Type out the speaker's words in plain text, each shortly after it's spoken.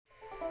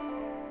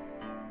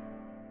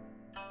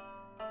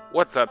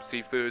What's up,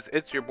 Sifus?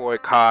 It's your boy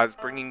Kaz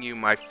bringing you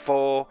my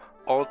full,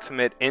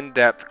 ultimate,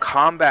 in-depth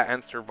combat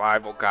and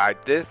survival guide.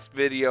 This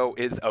video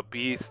is a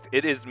beast.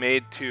 It is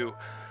made to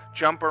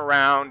jump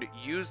around,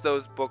 use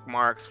those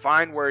bookmarks,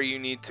 find where you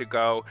need to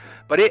go,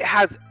 but it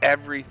has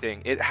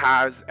everything. It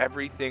has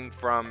everything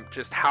from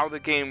just how the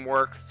game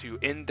works to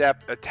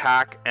in-depth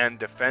attack and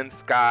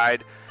defense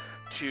guide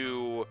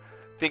to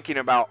thinking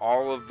about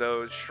all of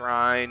those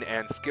shrine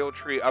and skill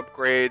tree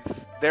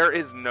upgrades. There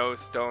is no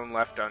stone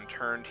left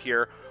unturned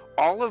here.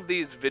 All of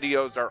these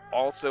videos are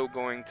also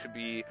going to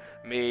be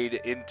made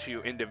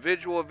into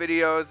individual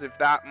videos. If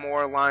that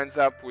more lines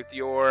up with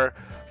your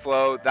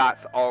flow,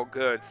 that's all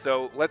good.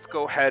 So let's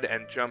go ahead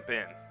and jump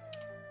in.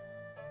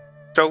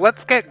 So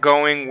let's get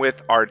going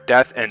with our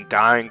death and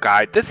dying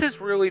guide. This is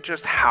really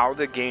just how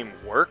the game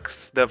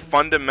works, the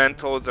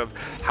fundamentals of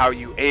how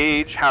you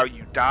age, how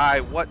you die,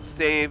 what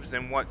saves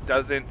and what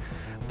doesn't.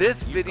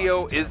 This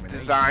video is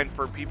designed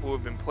for people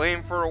who've been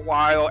playing for a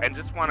while and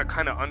just want to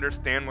kind of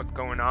understand what's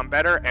going on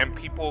better, and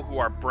people who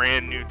are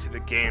brand new to the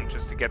game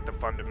just to get the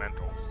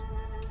fundamentals.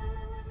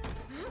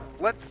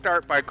 Let's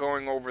start by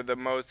going over the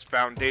most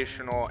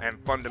foundational and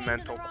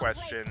fundamental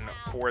question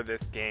for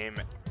this game,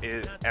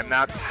 and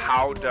that's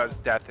how does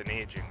death and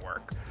aging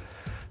work?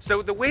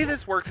 So the way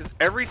this works is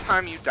every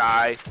time you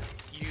die,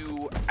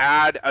 you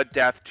add a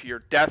death to your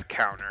death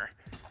counter.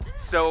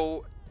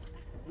 So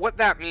what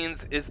that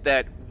means is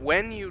that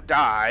when you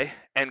die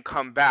and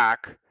come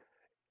back,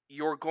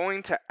 you're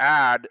going to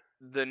add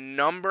the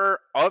number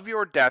of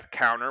your death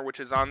counter, which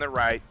is on the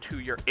right, to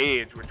your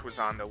age, which was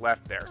on the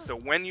left there. So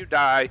when you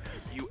die,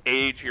 you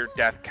age your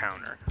death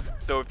counter.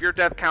 So if your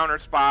death counter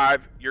is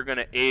 5, you're going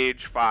to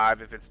age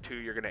 5. If it's 2,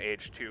 you're going to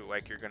age 2,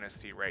 like you're going to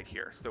see right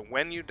here. So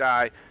when you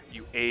die,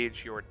 you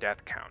age your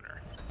death counter.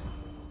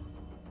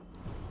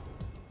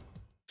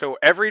 So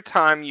every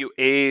time you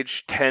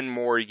age 10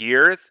 more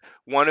years,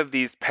 one of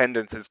these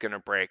pendants is going to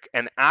break.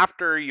 And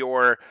after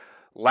your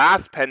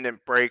last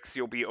pendant breaks,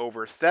 you'll be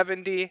over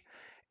 70,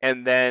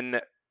 and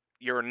then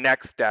your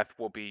next death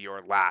will be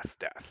your last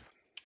death.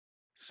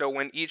 So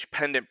when each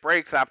pendant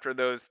breaks after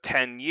those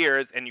 10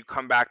 years and you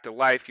come back to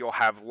life, you'll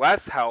have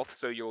less health,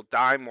 so you'll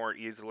die more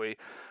easily,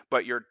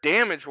 but your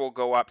damage will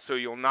go up, so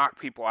you'll knock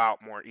people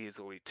out more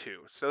easily too.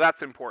 So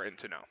that's important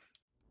to know.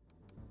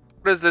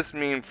 What does this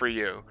mean for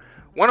you?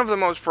 One of the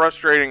most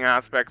frustrating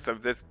aspects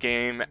of this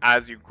game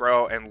as you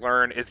grow and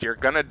learn is you're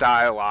going to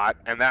die a lot,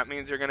 and that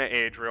means you're going to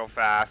age real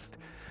fast.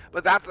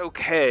 But that's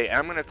okay.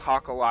 I'm going to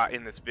talk a lot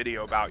in this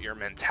video about your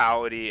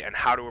mentality and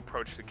how to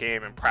approach the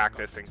game and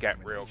practice and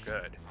get real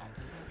good.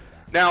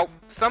 Now,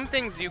 some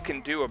things you can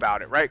do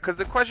about it, right? Because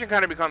the question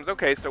kind of becomes,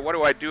 okay, so what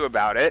do I do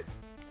about it?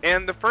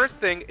 And the first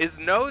thing is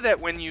know that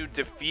when you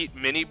defeat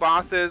mini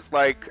bosses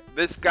like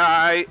this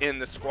guy in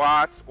the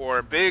squats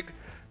or big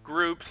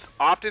groups,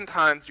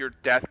 oftentimes your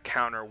death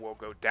counter will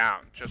go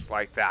down just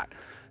like that.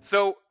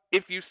 So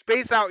if you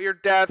space out your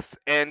deaths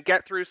and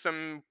get through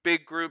some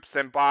big groups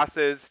and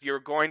bosses, you're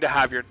going to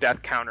have your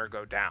death counter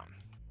go down.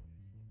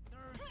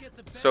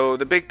 So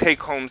the big take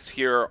homes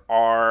here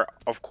are,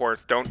 of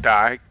course, don't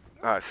die,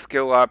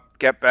 skill up,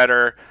 get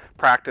better,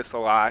 practice a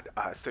lot,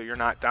 so you're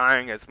not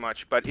dying as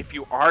much. But if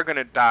you are going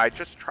to die,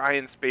 just try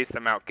and space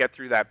them out, get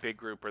through that big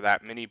group or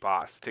that mini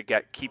boss to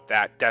keep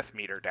that death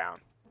meter down.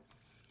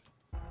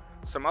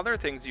 Some other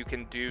things you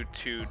can do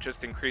to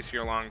just increase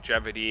your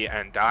longevity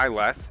and die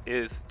less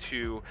is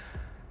to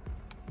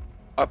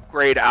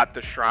upgrade at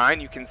the shrine.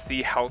 You can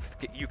see health,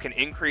 you can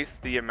increase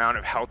the amount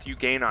of health you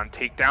gain on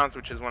takedowns,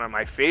 which is one of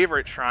my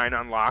favorite shrine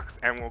unlocks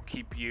and will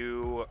keep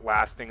you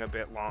lasting a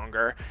bit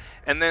longer.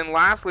 And then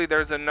lastly,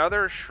 there's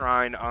another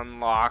shrine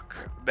unlock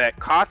that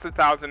costs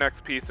 1000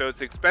 XP, so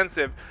it's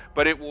expensive,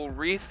 but it will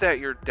reset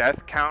your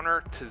death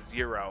counter to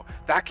 0.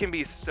 That can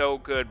be so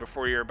good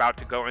before you're about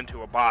to go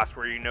into a boss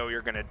where you know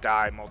you're going to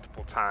die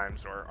multiple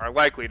times or are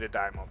likely to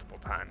die multiple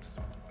times.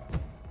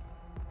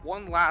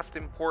 One last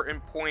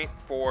important point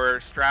for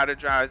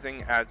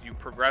strategizing as you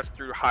progress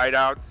through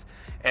hideouts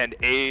and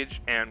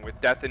age and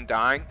with death and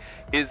dying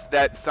is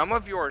that some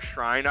of your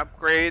shrine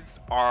upgrades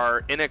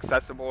are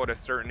inaccessible at a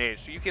certain age.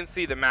 So you can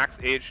see the max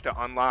age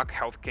to unlock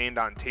health gained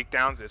on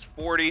takedowns is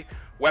 40,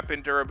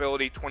 weapon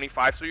durability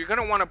 25. So you're going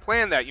to want to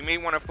plan that. You may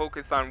want to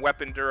focus on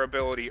weapon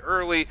durability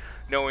early,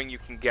 knowing you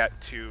can get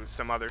to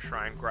some other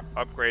shrine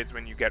upgrades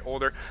when you get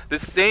older. The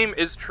same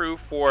is true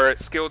for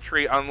skill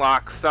tree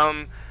unlock.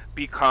 Some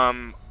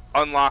become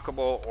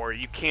unlockable or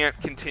you can't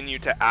continue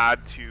to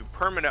add to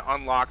permanent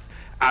unlocks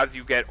as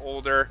you get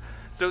older.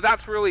 So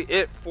that's really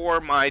it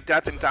for my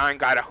death and dying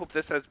guide. I hope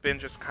this has been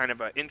just kind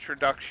of an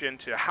introduction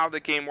to how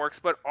the game works,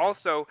 but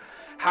also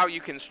how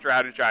you can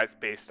strategize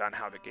based on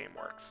how the game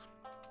works.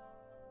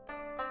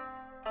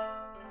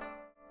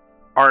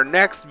 Our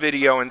next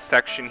video and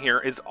section here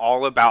is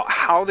all about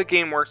how the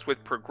game works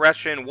with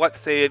progression, what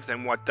saves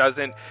and what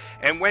doesn't,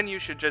 and when you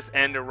should just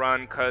end a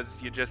run because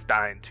you're just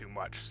dying too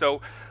much.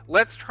 So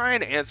let's try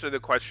and answer the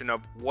question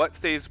of what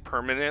saves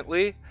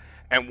permanently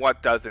and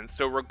what doesn't.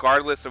 So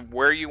regardless of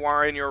where you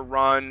are in your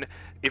run,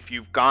 if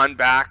you've gone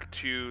back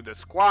to the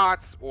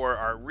squats or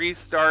are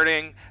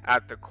restarting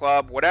at the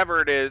club,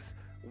 whatever it is,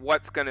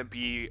 what's going to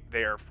be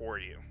there for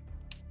you.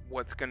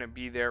 What's going to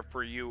be there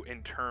for you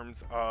in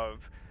terms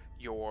of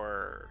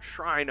your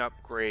shrine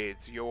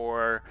upgrades,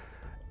 your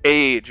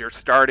age, your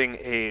starting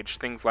age,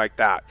 things like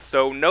that.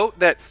 So note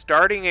that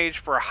starting age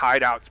for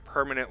hideouts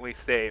permanently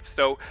saves.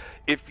 So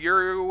if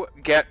you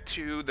get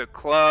to the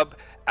club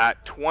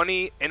at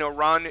 20 in a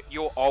run,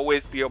 you'll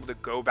always be able to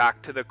go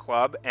back to the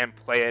club and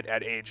play it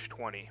at age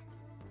 20.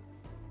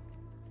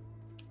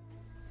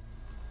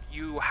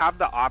 You have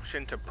the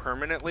option to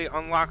permanently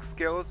unlock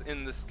skills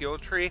in the skill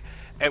tree,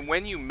 and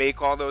when you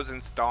make all those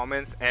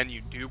installments and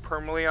you do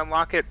permanently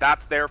unlock it,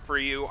 that's there for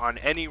you on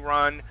any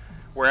run.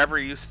 Wherever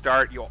you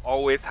start, you'll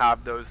always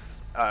have those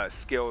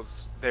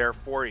skills there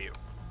for you.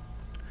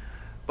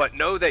 But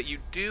know that you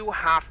do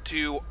have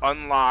to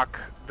unlock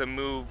the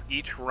move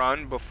each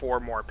run before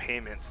more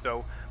payments.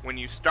 So when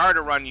you start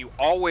a run, you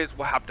always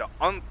will have to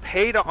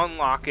pay to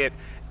unlock it,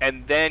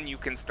 and then you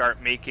can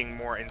start making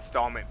more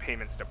installment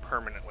payments to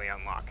permanently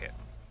unlock it.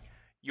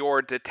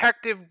 Your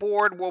detective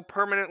board will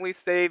permanently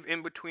save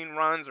in between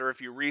runs, or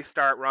if you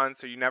restart runs,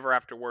 so you never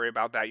have to worry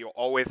about that. You'll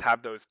always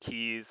have those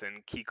keys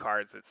and key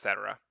cards,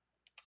 etc.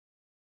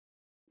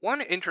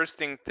 One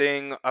interesting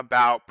thing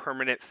about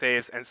permanent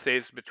saves and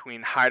saves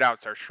between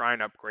hideouts or shrine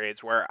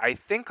upgrades, where I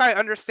think I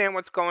understand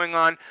what's going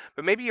on,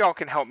 but maybe y'all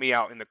can help me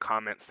out in the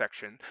comment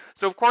section.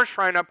 So of course,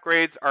 shrine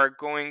upgrades are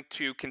going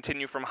to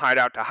continue from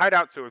hideout to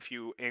hideout. So if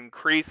you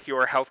increase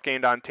your health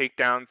gained on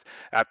takedowns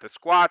at the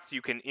squats,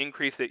 you can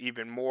increase it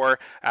even more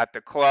at the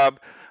club.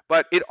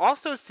 But it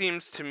also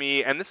seems to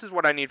me, and this is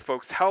what I need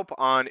folks' help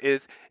on,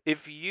 is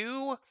if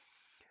you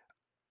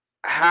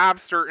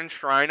have certain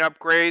shrine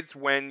upgrades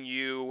when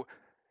you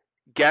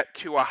get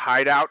to a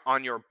hideout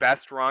on your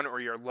best run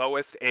or your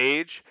lowest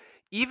age,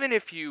 even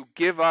if you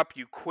give up,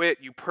 you quit,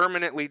 you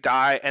permanently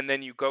die, and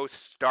then you go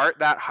start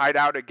that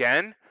hideout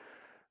again,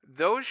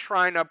 those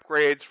shrine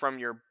upgrades from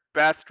your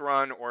best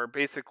run, or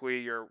basically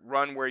your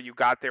run where you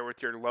got there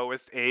with your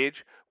lowest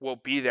age, will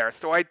be there.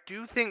 So I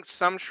do think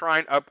some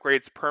shrine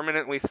upgrades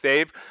permanently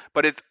save,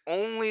 but it's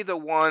only the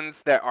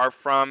ones that are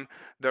from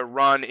the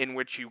run in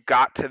which you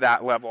got to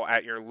that level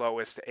at your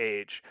lowest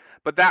age.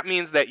 But that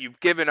means that you've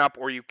given up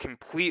or you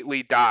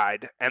completely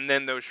died, and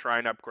then those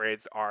shrine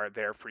upgrades are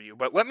there for you.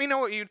 But let me know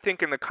what you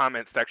think in the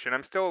comments section.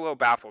 I'm still a little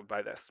baffled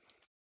by this.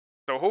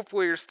 So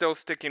hopefully you're still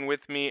sticking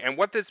with me. And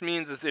what this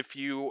means is if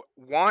you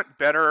want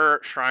better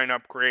shrine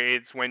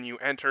upgrades when you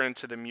enter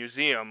into the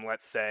museum,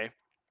 let's say,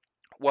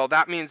 well,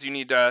 that means you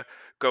need to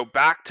go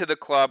back to the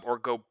club or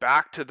go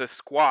back to the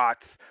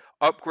squats,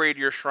 upgrade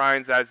your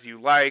shrines as you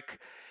like,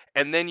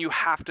 and then you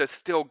have to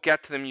still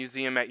get to the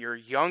museum at your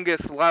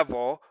youngest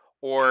level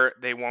or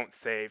they won't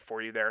save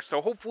for you there.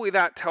 So hopefully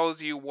that tells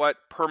you what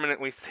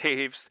permanently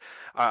saves.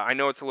 I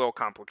know it's a little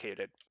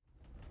complicated.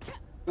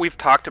 We've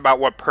talked about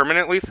what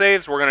permanently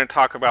saves. We're going to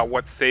talk about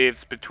what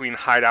saves between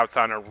hideouts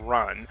on a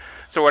run.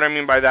 So what I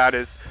mean by that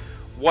is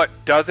what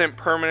doesn't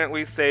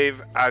permanently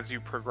save as you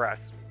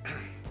progress.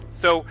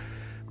 So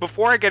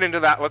before I get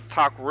into that, let's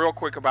talk real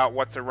quick about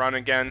what's a run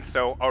again.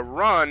 So a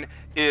run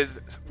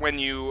is when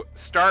you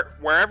start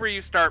wherever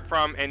you start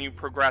from and you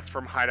progress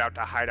from hideout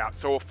to hideout.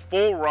 So a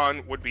full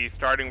run would be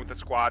starting with the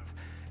squats,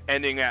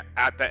 ending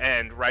at the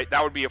end, right?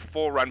 That would be a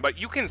full run, but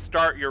you can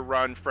start your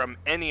run from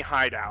any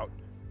hideout.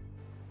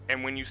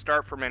 And when you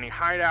start from any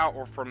hideout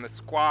or from the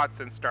squats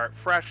and start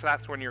fresh,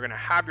 that's when you're going to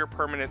have your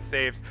permanent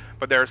saves,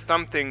 but there are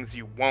some things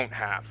you won't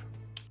have.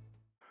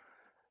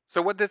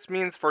 So what this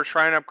means for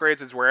shrine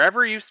upgrades is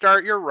wherever you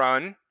start your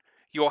run,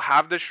 you'll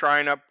have the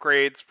shrine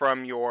upgrades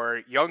from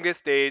your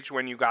youngest age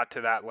when you got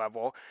to that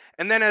level.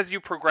 And then as you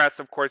progress,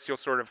 of course, you'll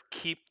sort of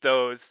keep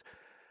those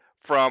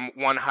from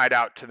one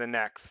hideout to the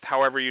next,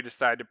 however you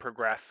decide to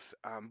progress.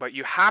 But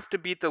you have to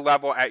beat the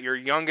level at your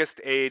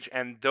youngest age,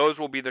 and those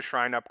will be the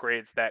shrine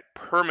upgrades that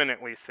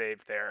permanently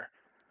save there.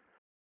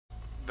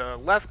 The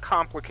less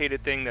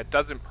complicated thing that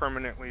doesn't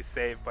permanently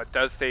save but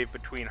does save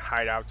between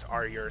hideouts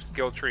are your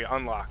skill tree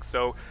unlocks.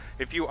 So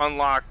if you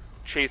unlock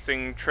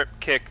chasing trip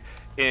kick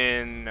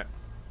in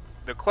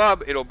the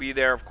club, it'll be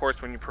there, of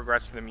course, when you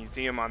progress to the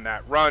museum on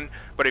that run.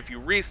 But if you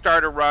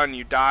restart a run,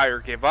 you die or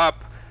give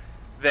up,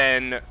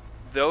 then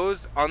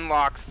those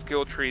unlocked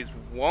skill trees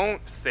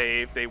won't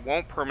save. They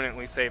won't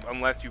permanently save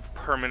unless you've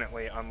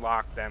permanently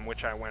unlocked them,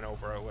 which I went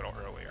over a little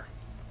earlier.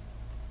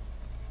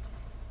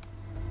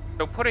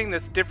 So putting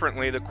this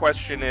differently, the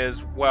question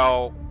is,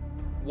 well,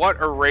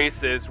 what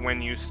erases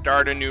when you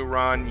start a new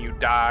run, you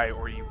die,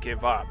 or you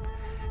give up?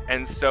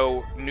 And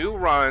so new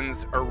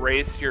runs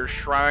erase your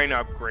shrine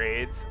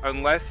upgrades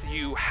unless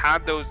you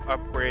had those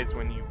upgrades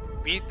when you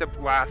beat the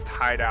last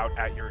hideout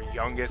at your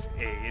youngest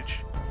age.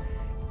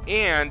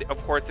 And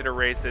of course it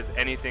erases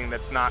anything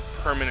that's not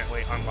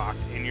permanently unlocked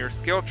in your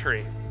skill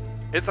tree.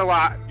 It's a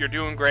lot, you're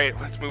doing great,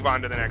 let's move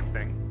on to the next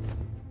thing.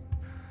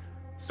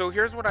 So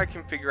here's what I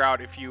can figure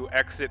out if you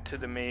exit to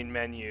the main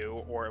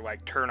menu or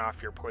like turn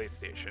off your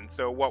PlayStation.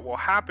 So what will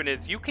happen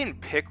is you can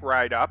pick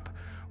right up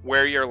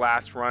where your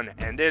last run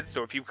ended.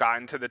 So if you've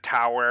gotten to the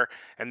tower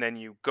and then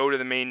you go to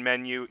the main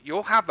menu,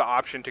 you'll have the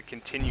option to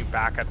continue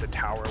back at the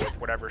tower with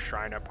whatever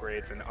shrine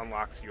upgrades and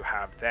unlocks you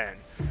have then.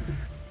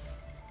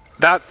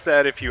 That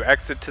said, if you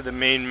exit to the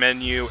main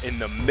menu in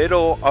the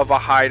middle of a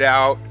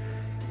hideout,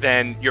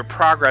 then your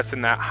progress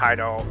in that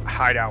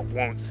hideout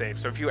won't save.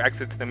 So if you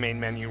exit to the main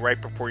menu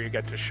right before you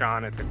get to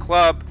Sean at the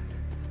club,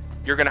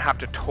 you're going to have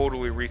to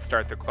totally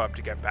restart the club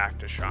to get back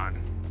to Sean.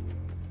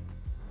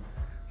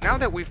 Now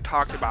that we've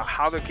talked about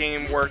how the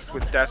game works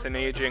with death and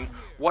aging,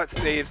 what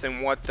saves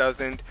and what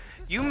doesn't,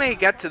 you may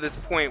get to this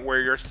point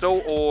where you're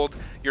so old,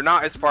 you're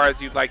not as far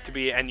as you'd like to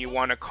be, and you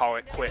want to call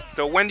it quits.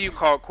 So when do you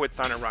call it quits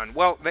on a run?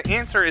 Well, the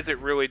answer is it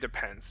really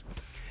depends.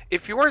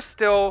 If you're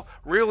still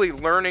really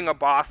learning a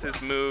boss's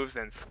moves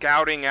and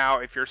scouting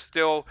out, if you're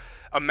still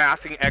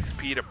amassing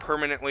XP to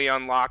permanently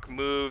unlock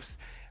moves,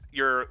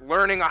 you're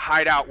learning a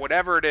hideout,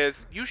 whatever it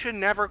is, you should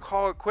never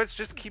call it quits.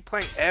 Just keep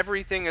playing.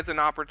 Everything as an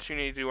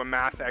opportunity to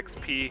amass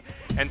XP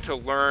and to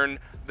learn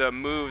the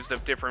moves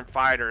of different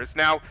fighters.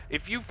 Now,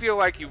 if you feel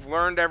like you've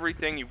learned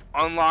everything, you've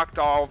unlocked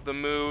all of the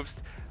moves,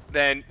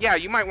 then yeah,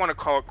 you might want to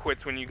call it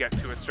quits when you get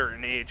to a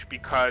certain age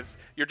because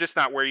you're just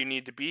not where you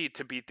need to be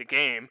to beat the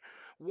game.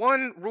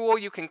 One rule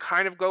you can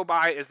kind of go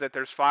by is that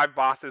there's 5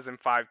 bosses and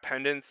 5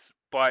 pendants,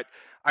 but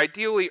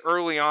ideally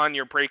early on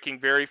you're breaking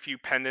very few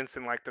pendants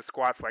in like the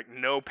squats, like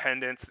no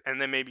pendants, and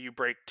then maybe you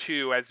break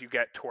 2 as you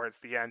get towards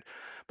the end.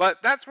 But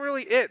that's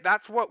really it.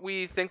 That's what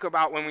we think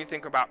about when we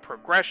think about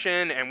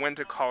progression and when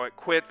to call it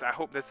quits. I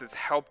hope this has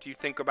helped you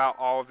think about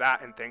all of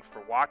that, and thanks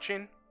for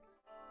watching.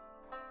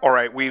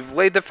 Alright, we've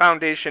laid the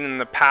foundation in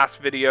the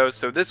past videos,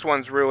 so this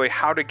one's really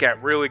how to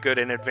get really good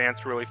and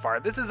advance really far.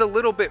 This is a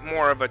little bit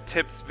more of a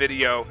tips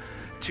video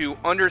to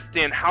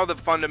understand how the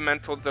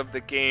fundamentals of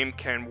the game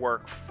can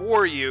work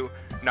for you,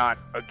 not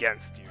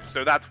against you.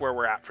 So that's where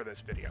we're at for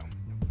this video.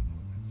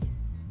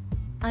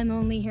 I'm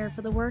only here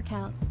for the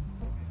workout.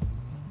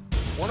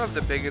 One of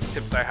the biggest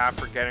tips I have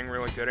for getting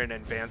really good and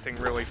advancing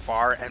really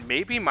far, and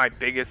maybe my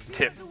biggest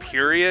tip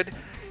period,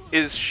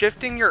 is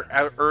shifting your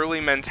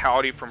early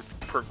mentality from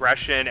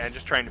progression and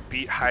just trying to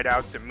beat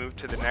hideouts and move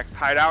to the next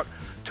hideout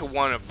to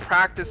one of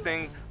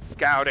practicing,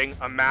 scouting,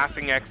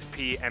 amassing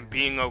XP, and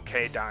being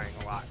okay dying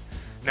a lot.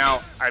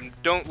 Now, I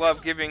don't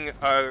love giving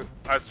a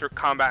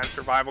combat and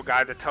survival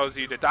guide that tells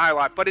you to die a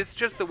lot, but it's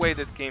just the way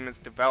this game is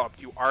developed.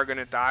 You are going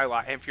to die a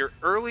lot. And if your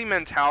early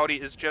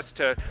mentality is just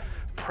to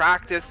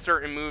practice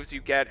certain moves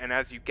you get, and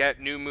as you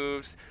get new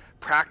moves,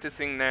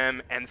 practicing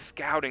them and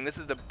scouting, this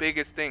is the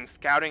biggest thing,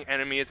 scouting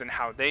enemies and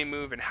how they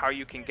move and how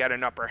you can get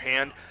an upper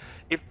hand.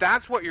 If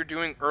that's what you're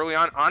doing early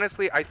on,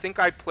 honestly, I think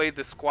I played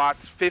the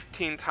squats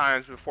 15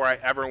 times before I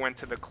ever went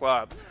to the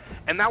club.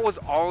 And that was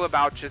all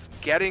about just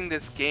getting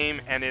this game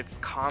and its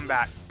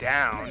combat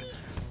down.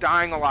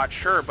 Dying a lot,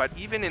 sure, but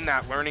even in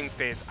that learning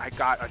phase, I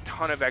got a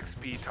ton of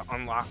XP to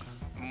unlock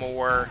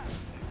more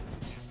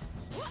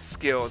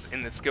skills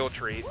in the skill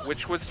tree,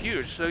 which was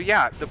huge. So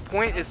yeah, the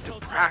point is to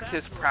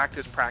practice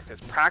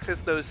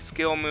those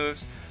skill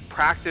moves,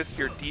 practice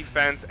your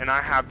defense, and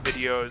I have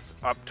videos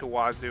up to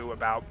wazoo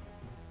about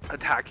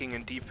attacking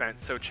and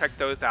defense, so check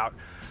those out.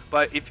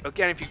 But if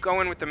you go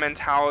in with the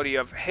mentality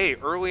of, hey,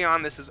 early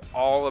on this is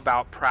all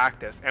about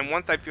practice, and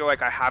once I feel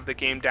like I have the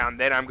game down,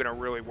 then I'm going to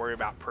really worry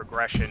about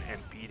progression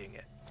and beating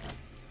it.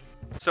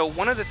 So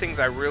one of the things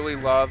I really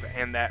love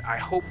and that I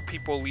hope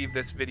people leave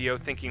this video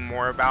thinking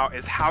more about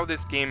is how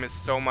this game is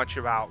so much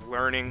about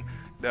learning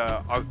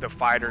the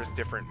fighter's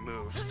different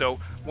moves. So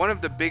one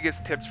of the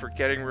biggest tips for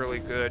getting really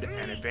good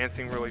and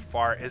advancing really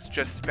far is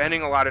just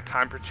spending a lot of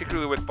time,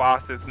 particularly with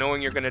bosses,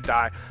 knowing you're going to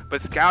die, but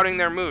scouting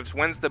their moves.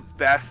 When's the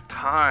best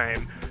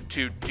time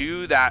to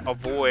do that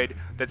avoid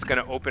that's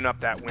going to open up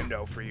that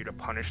window for you to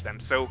punish them?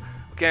 So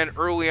again,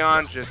 early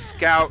on, just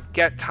scout,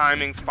 get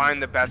timings,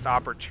 find the best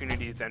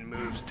opportunities and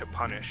moves to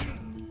punish.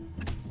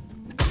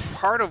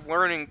 Part of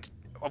learning,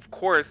 of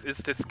course, is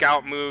to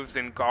scout moves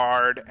in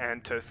guard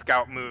and to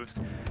scout moves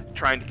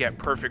trying to get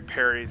perfect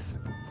parries,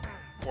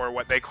 or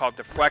what they call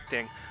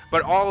deflecting.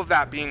 But all of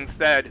that being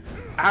said,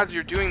 as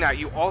you're doing that,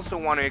 you also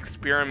want to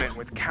experiment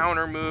with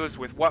counter moves,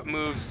 with what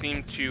moves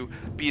seem to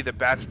be the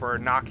best for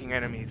knocking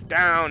enemies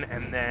down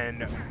and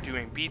then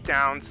doing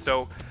beatdowns.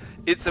 So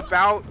it's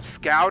about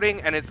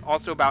scouting, and it's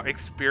also about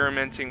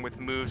experimenting with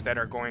moves that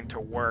are going to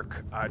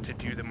work to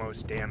do the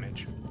most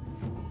damage.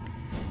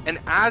 And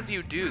as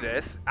you do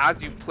this,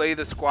 as you play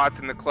the squats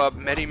in the club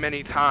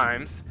many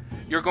times,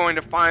 you're going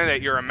to find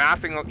that you're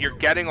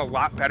getting a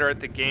lot better at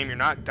the game, you're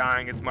not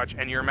dying as much,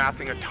 and you're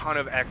amassing a ton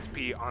of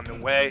XP on the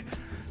way.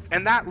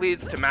 And that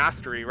leads to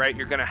mastery, right?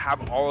 You're going to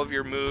have all of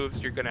your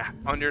moves, you're going to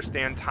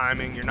understand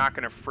timing, you're not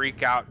going to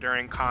freak out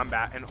during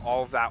combat, and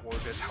all of that will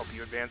just help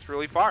you advance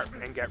really far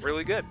and get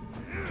really good.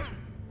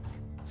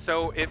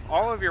 So if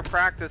all of your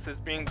practice is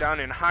being done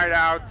in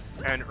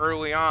hideouts and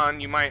early on,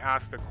 you might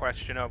ask the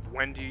question of,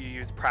 when do you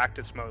use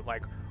practice mode?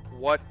 Like,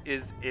 what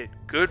is it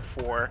good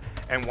for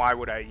and why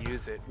would I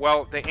use it?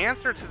 Well, the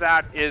answer to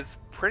that is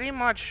pretty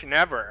much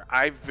never.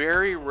 I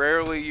very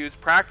rarely use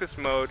practice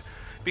mode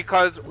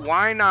because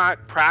why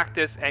not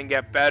practice and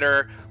get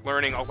better,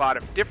 learning a lot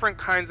of different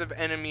kinds of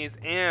enemies,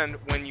 and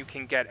when you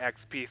can get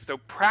XP. So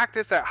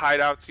practice at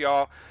hideouts,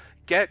 y'all.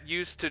 Get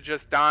used to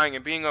just dying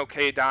and being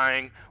okay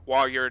dying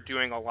while you're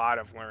doing a lot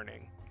of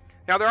learning.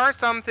 Now there are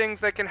some things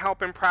that can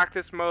help in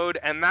practice mode,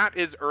 and that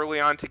is early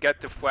on to get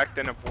deflect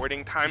and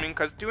avoiding timing,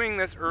 because doing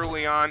this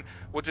early on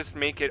will just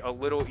make it a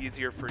little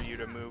easier for you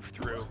to move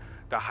through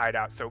the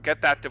hideout. So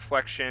get that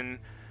deflection,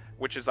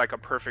 which is like a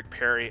perfect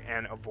parry,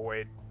 and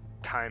avoid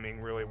timing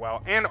really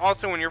well. And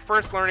also when you're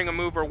first learning a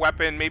move or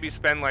weapon, maybe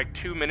spend like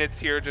 2 minutes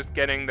here just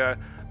getting the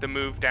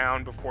move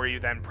down before you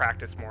then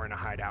practice more in a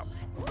hideout.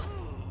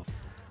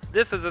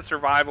 This is a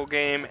survival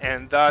game,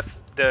 and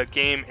thus the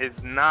game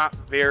is not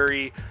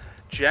very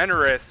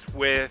generous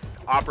with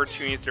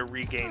opportunities to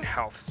regain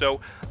health. So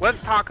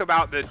let's talk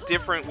about the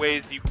different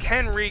ways you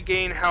can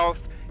regain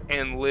health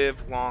and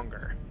live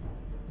longer.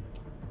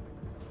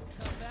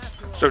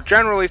 So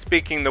generally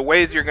speaking, the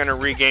ways you're going to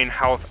regain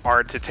health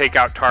are to take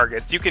out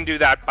targets. You can do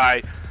that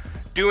by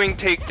doing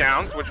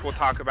takedowns, which we'll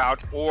talk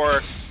about, or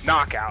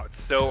knockouts.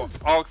 So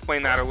I'll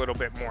explain that a little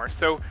bit more.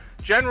 So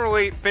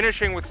generally,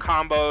 finishing with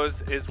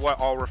combos is what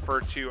I'll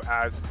refer to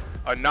as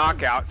a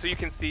knockout. So you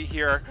can see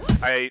here,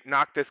 I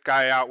knocked this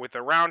guy out with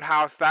a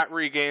roundhouse. That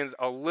regains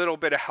a little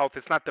bit of health.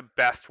 It's not the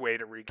best way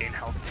to regain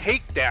health.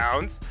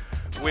 Takedowns,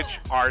 which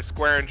are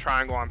square and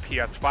triangle on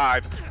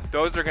PS5,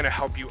 those are going to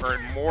help you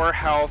earn more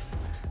health.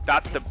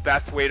 That's the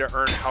best way to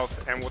earn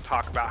health, and we'll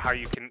talk about how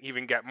you can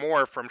even get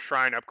more from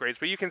shrine upgrades.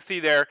 But you can see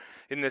there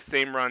in this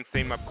same run,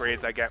 same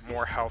upgrades, I get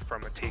more health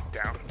from a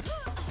takedown.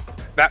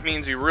 That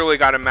means you really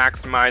got to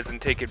maximize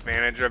and take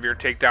advantage of your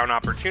takedown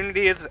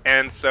opportunities.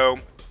 And so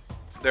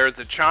there's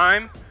a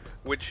chime,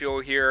 which you'll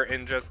hear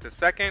in just a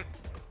second.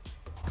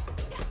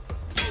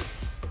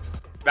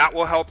 That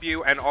will help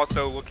you, and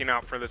also looking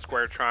out for the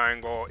square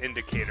triangle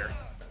indicator.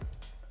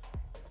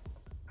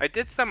 I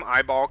did some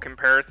eyeball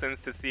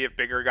comparisons to see if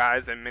bigger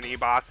guys and mini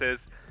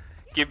bosses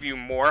give you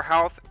more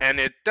health, and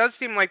it does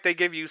seem like they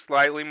give you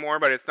slightly more,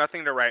 but it's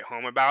nothing to write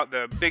home about.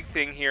 The big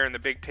thing here and the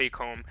big take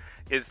home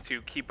is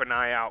to keep an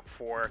eye out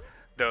for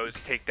those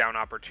takedown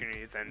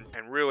opportunities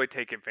and really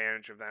take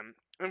advantage of them.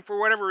 And for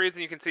whatever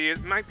reason, you can see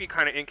it might be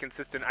kind of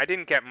inconsistent. I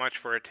didn't get much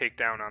for a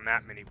takedown on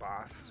that mini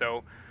boss.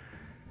 So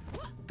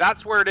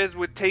that's where it is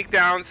with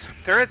takedowns.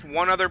 There is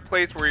one other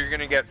place where you're going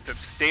to get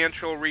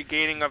substantial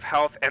regaining of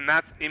health, and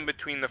that's in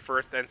between the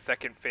first and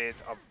second phase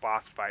of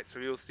boss fight. So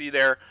you'll see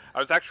there, I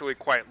was actually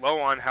quite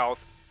low on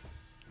health,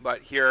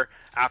 but here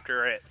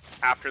after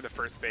the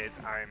first phase,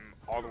 I'm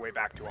all the way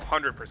back to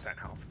 100%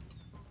 health.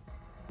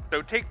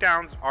 So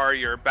takedowns are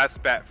your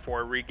best bet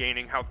for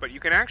regaining health, but you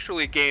can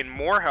actually gain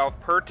more health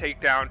per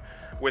takedown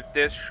with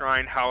this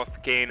shrine health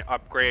gain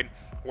upgrade,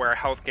 where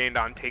health gained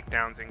on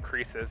takedowns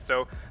increases.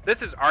 So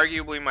this is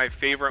arguably my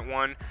favorite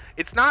one.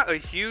 It's not a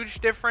huge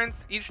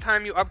difference each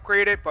time you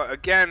upgrade it, but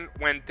again,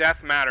 when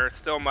death matters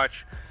so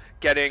much,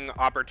 getting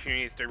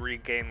opportunities to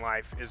regain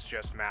life is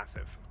just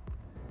massive.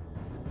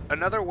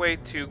 Another way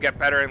to get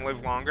better and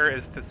live longer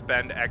is to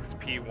spend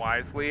XP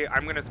wisely.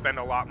 I'm going to spend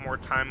a lot more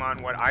time on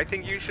what I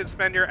think you should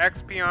spend your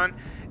XP on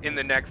in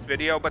the next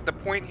video, but the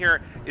point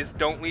here is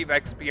don't leave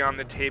XP on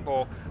the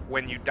table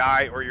when you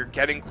die or you're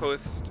getting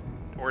close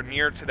or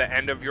near to the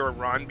end of your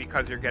run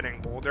because you're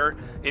getting older.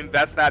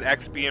 Invest that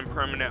XP in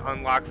permanent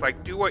unlocks.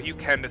 Like, do what you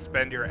can to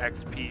spend your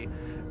XP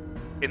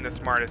in the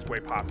smartest way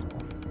possible.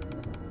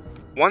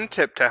 One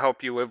tip to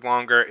help you live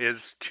longer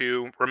is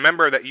to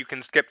remember that you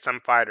can skip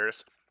some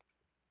fighters.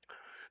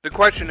 The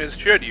question is,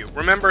 should you?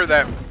 Remember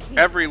that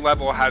every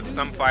level has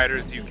some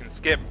fighters you can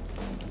skip,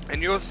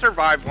 and you'll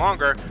survive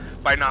longer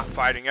by not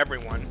fighting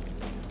everyone.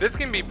 This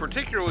can be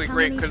particularly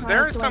great because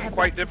there are some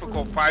quite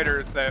difficult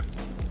fighters that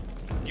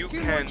you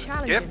can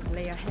skip.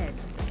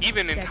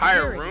 Even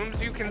entire rooms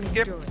you can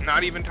skip,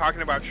 not even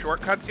talking about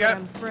shortcuts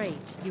yet,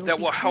 that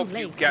will help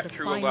you get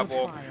through a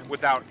level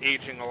without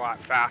aging a lot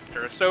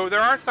faster. So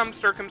there are some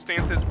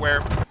circumstances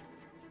where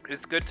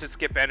it's good to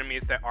skip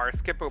enemies that are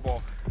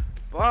skippable.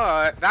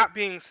 But that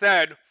being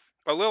said,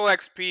 a little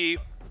XP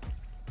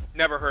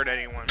never hurt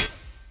anyone.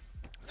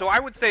 So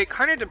I would say it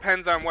kind of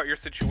depends on what your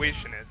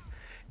situation is.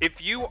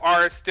 If you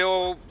are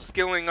still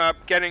skilling up,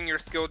 getting your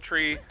skill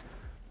tree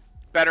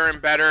better and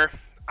better,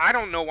 I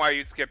don't know why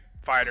you'd skip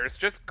fighters.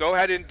 Just go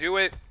ahead and do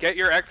it. Get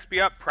your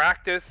XP up,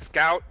 practice,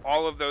 scout,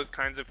 all of those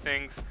kinds of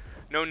things.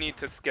 No need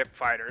to skip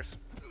fighters.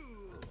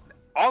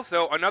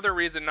 Also, another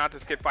reason not to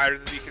skip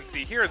fighters, as you can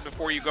see here, is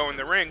before you go in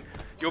the ring,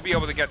 you'll be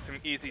able to get some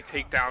easy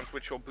takedowns,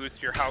 which will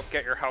boost your health,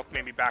 get your health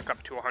maybe back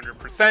up to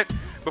 100%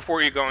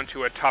 before you go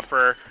into a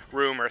tougher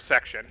room or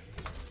section.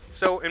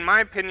 So in my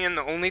opinion,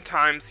 the only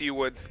times you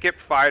would skip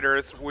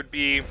fighters would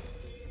be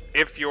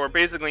if you're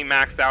basically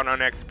maxed out on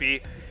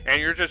XP and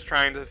you're just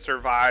trying to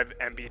survive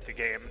and beat the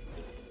game.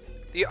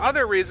 The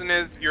other reason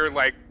is you're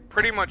like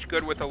pretty much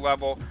good with a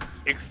level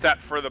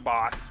except for the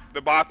boss.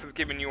 The boss is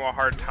giving you a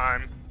hard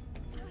time.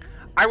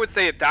 I would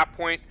say at that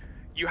point,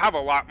 you have a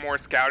lot more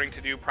scouting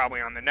to do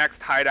probably on the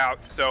next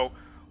hideout, so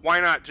why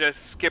not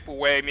just skip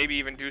away, maybe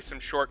even do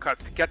some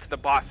shortcuts to get to the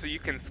boss so you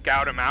can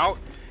scout him out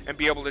and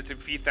be able to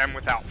defeat them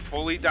without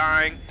fully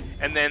dying.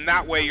 And then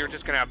that way you're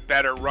just going to have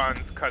better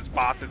runs because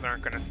bosses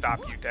aren't going to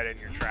stop you dead in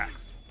your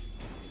tracks.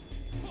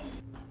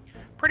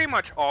 Pretty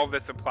much all of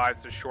this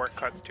applies to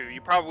shortcuts too.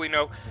 You probably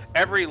know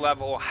every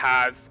level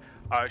has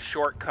a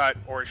shortcut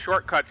or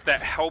shortcuts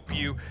that help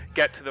you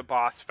get to the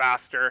boss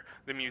faster.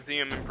 The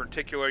museum in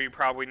particular, you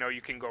probably know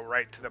you can go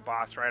right to the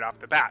boss right off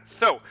the bat.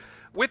 So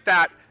with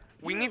that,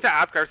 we need to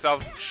ask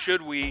ourselves,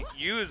 should we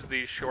use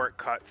these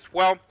shortcuts?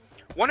 Well,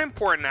 one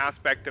important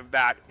aspect of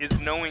that is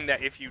knowing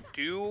that if you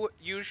do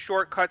use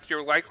shortcuts,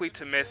 you're likely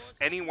to miss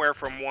anywhere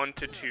from 1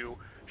 to 2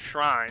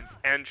 shrines.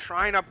 And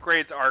shrine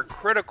upgrades are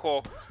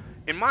critical,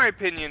 in my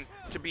opinion,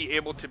 to be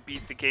able to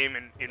beat the game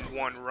in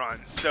one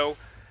run. So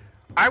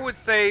I would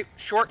say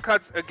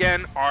shortcuts,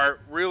 again, are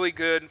really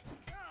good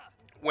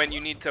when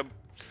you need to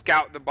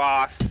scout the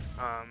boss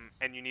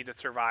and you need to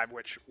survive,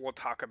 which we'll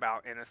talk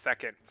about in a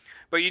second.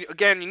 But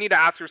again, you need to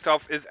ask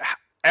yourself, is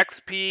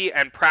XP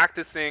and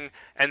practicing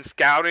and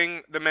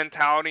scouting the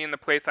mentality in the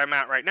place I'm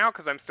at right now,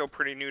 because I'm still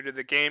pretty new to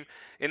the game?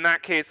 In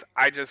that case,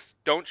 I just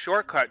don't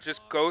shortcut.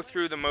 Just go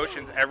through the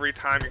motions every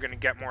time. You're going to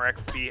get more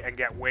XP and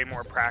get way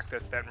more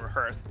practice and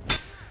rehearse.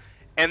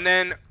 And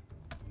then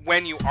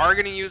when you are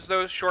going to use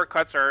those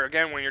shortcuts, or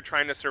again, when you're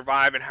trying to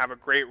survive and have a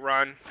great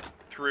run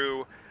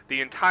through the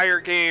entire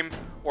game,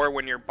 or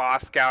when you're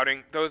boss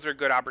scouting, those are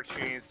good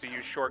opportunities to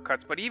use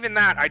shortcuts. But even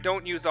that, I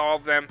don't use all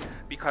of them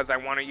because I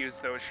want to use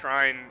those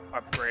shrine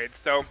upgrades.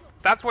 So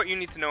that's what you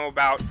need to know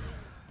about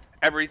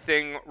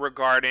everything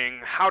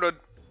regarding how to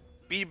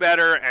be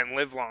better and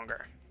live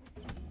longer.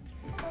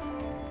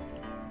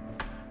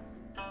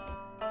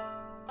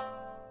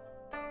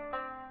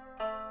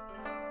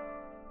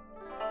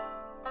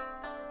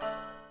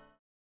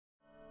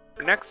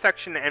 The next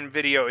section and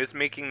video is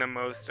making the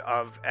most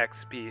of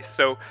XP.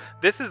 So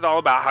this is all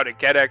about how to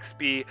get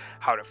XP,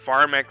 how to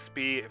farm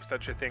XP if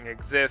such a thing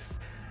exists,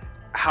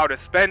 how to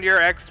spend your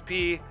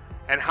XP,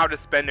 and how to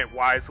spend it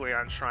wisely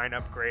on shrine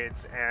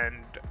upgrades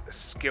and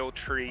skill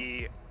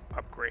tree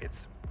upgrades.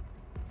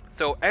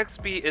 So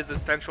XP is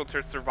essential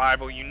to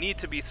survival. You need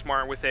to be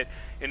smart with it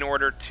in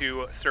order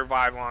to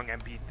survive long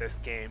and beat this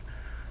game.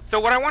 So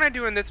what I want to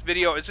do in this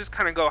video is just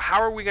kind of go, how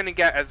are we going to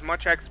get as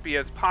much XP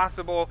as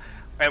possible,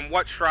 and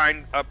what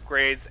shrine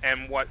upgrades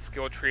and what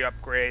skill tree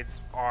upgrades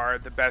are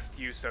the best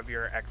use of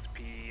your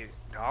XP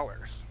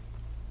dollars.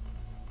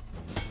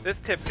 This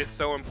tip is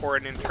so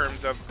important in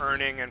terms of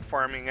earning and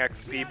farming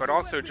XP, but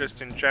also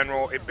just in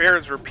general. It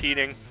bears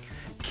repeating.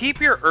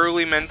 Keep your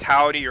early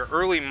mentality, your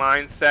early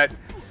mindset,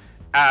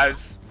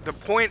 as the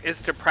point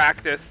is to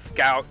practice,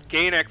 scout,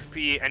 gain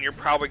XP, and you're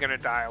probably going to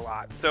die a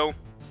lot. So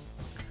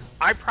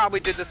I probably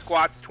did the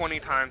squats 20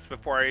 times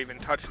before I even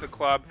touched the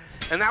club,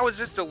 and that was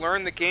just to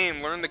learn the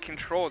game, learn the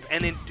controls,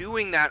 and in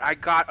doing that I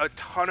got a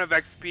ton of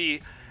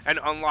XP and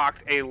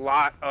unlocked a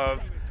lot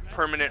of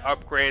permanent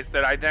upgrades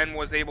that I then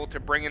was able to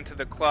bring into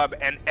the club,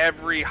 and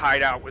every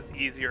hideout was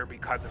easier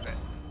because of it.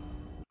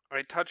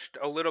 I touched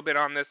a little bit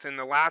on this in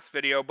the last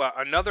video, but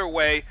another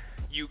way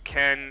you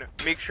can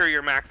make sure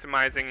you're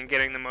maximizing and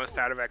getting the most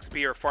out of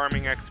XP or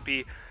farming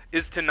XP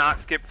is to not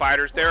skip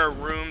fighters. There are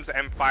rooms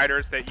and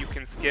fighters that you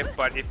can skip,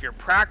 but if you're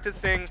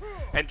practicing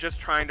and just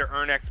trying to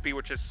earn XP,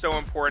 which is so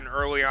important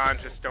early on,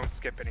 just don't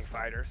skip any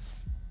fighters.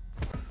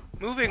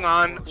 Moving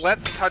on,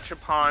 let's touch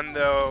upon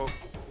the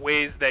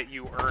ways that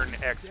you earn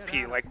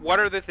XP. Like, what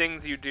are the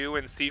things you do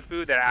in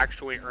Sifu that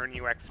actually earn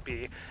you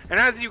XP? And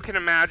as you can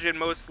imagine,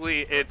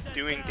 mostly it's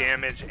doing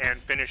damage and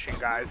finishing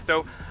guys.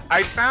 So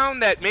I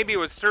found that maybe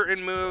with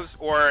certain moves,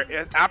 or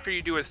after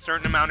you do a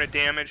certain amount of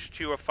damage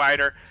to a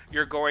fighter,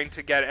 you're going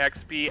to get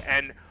XP,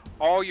 and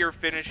all your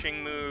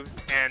finishing moves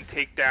and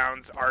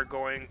takedowns are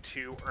going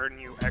to earn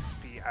you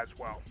XP as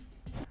well.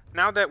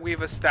 Now that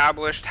we've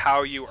established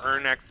how you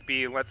earn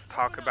XP, let's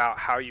talk about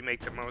how you make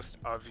the most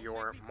of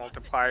your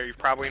multiplier. You've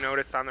probably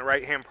noticed on the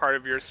right hand part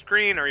of your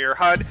screen, or your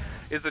HUD,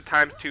 is the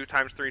times 2,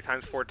 times 3,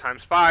 times 4,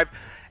 times 5.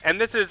 And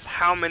this is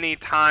how many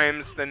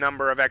times the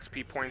number of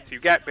XP points you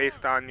get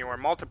based on your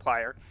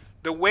multiplier.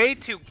 The way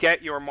to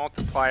get your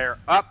multiplier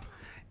up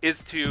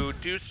is to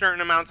do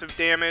certain amounts of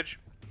damage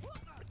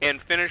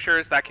and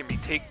finishers. That can be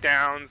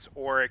takedowns,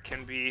 or it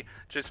can be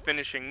just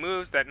finishing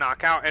moves that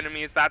knock out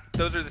enemies.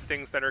 Those are the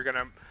things that are going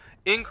to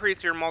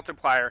increase your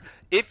multiplier.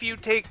 If you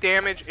take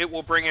damage, it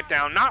will bring it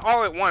down, not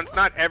all at once.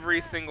 Not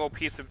every single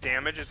piece of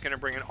damage is going to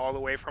bring it all the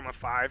way from a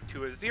 5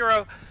 to a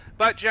 0,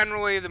 but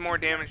generally the more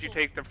damage you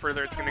take, the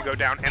further it's going to go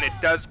down, and it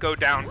does go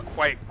down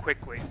quite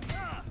quickly.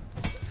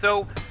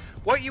 So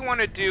what you want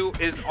to do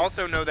is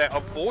also know that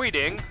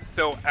avoiding,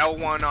 so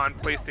L1 on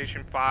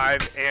PlayStation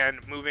 5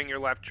 and moving your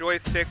left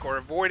joystick or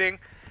avoiding,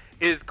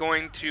 is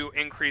going to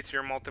increase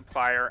your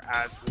multiplier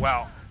as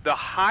well. The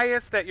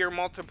highest that your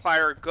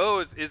multiplier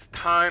goes is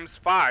times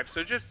 5,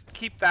 so just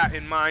keep that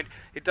in mind.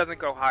 It doesn't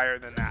go higher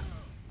than that.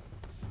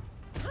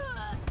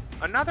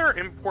 Another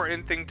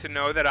important thing to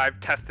know that I've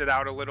tested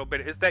out a little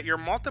bit is that your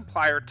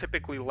multiplier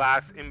typically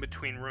lasts in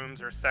between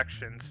rooms or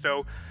sections.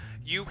 So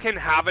you can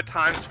have a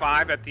times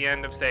 5 at the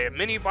end of, say, a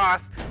mini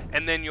boss,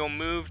 and then you'll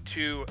move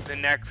to the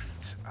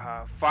next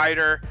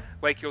fighter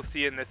like you'll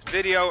see in this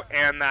video,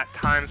 and that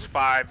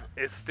 ×5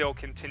 is still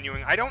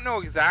continuing. I don't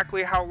know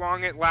exactly how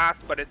long it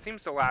lasts, but it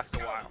seems to last a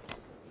while.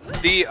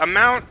 The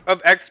amount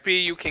of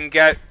XP you can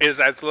get is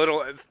as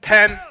little as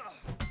 10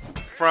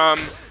 from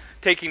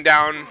taking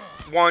down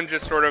one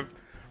just sort of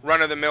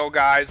run-of-the-mill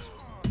guys,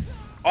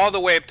 all the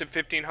way up to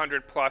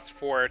 1500 plus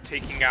for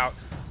taking out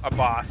a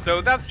boss.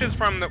 So that's just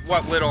from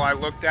what little I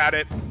looked at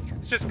it.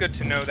 It's just good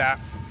to know that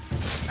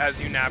as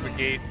you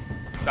navigate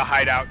the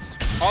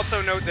hideouts.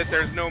 Also note that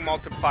there's no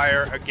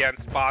multiplier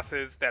against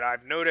bosses that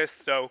I've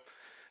noticed, so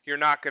you're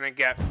not going to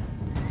get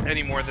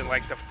any more than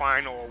like the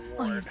final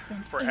award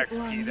for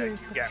XP that you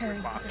get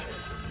with bosses.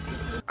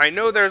 I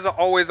know there's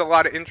always a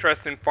lot of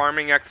interest in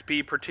farming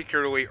XP,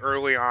 particularly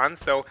early on,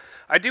 so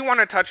I do want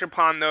to touch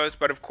upon those,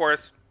 but of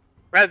course,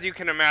 as you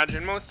can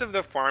imagine, most of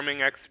the farming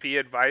XP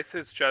advice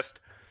is just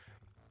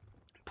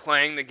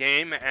playing the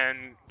game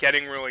and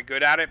getting really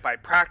good at it by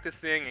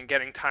practicing and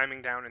getting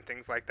timing down and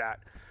things like that.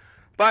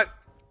 But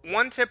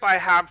one tip I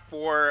have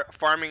for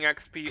farming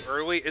XP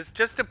early is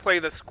just to play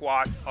the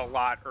squats a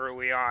lot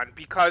early on,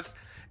 because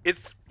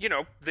it's, you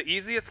know, the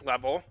easiest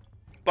level,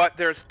 but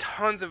there's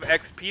tons of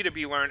XP to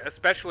be learned,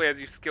 especially as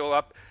you skill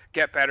up,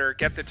 get better,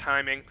 get the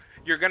timing.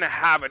 You're going to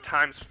have a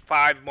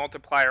 ×5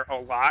 multiplier a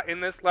lot in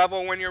this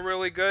level when you're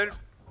really good,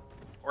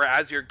 or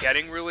as you're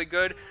getting really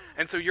good,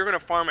 and so you're going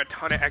to farm a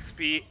ton of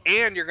XP,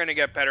 and you're going to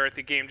get better at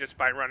the game just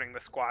by running the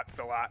squats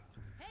a lot.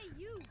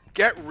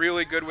 Get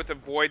really good with the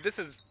void. This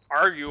is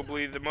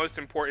arguably the most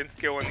important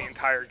skill in the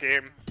entire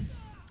game,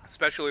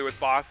 especially with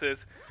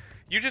bosses.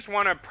 You just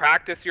want to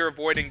practice your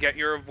avoid and get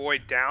your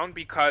avoid down,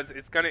 because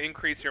it's going to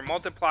increase your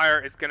multiplier.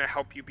 It's going to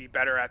help you be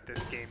better at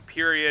this game,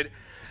 period.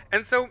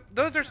 And so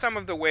those are some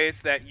of the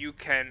ways that you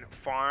can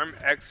farm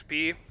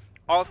XP.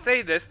 I'll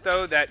say this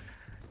though, that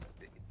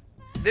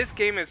this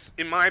game is,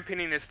 in my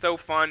opinion, is so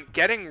fun.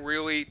 Getting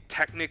really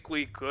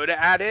technically good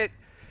at it,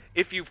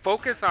 if you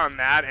focus on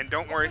that and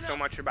don't worry so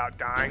much about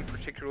dying,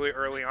 particularly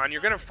early on, you're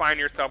going to find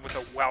yourself with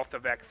a wealth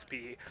of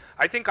XP.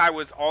 I think I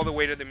was all the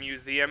way to the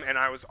museum, and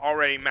I was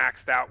already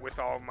maxed out with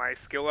all of my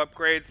skill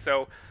upgrades,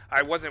 so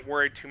I wasn't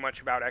worried too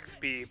much about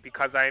XP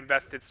because I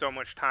invested so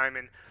much time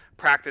in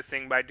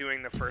practicing by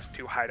doing the first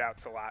 2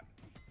 hideouts a lot.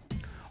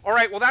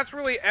 Alright, well that's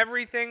really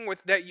everything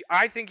that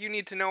I think you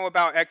need to know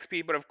about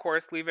XP, but of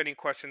course leave any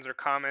questions or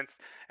comments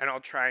and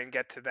I'll try and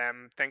get to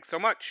them. Thanks so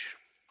much.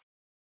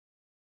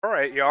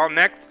 Alright y'all,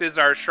 next is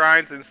our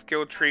Shrines and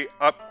Skill Tree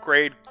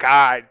Upgrade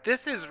Guide.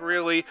 This is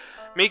really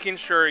making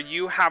sure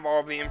you have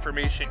all the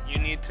information you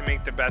need to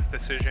make the best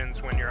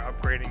decisions when you're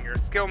upgrading your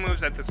skill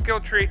moves at the skill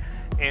tree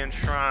and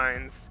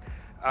shrines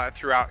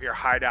throughout your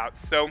hideouts.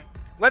 So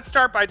let's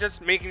start by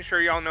just making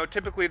sure y'all know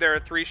typically there are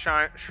 3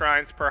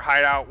 shrines per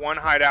hideout. One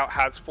hideout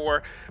has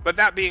 4, but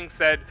that being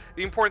said,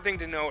 the important thing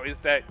to know is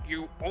that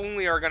you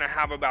only are going to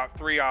have about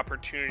 3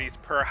 opportunities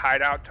per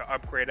hideout to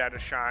upgrade at a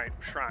shrine.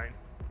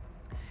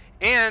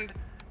 And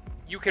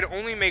you can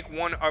only make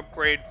 1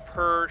 upgrade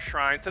per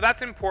shrine. So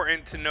that's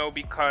important to know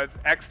because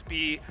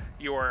XP,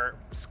 your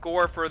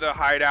score for the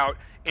hideout,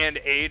 and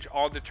age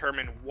all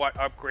determine what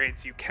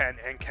upgrades you can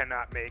and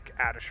cannot make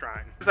at a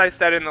shrine. As I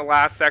said in the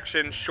last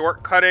section,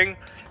 shortcutting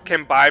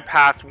can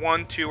bypass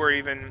 1, 2, or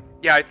even,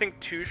 I think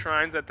 2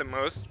 shrines at the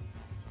most.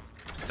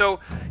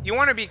 So you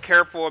want to be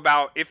careful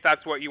about if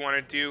that's what you want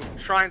to do.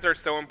 Shrines are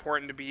so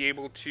important to be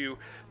able to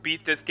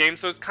beat this game,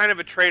 so it's kind of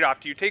a trade-off.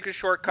 Do you take a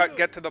shortcut,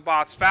 get to the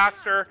boss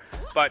faster,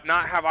 but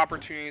not have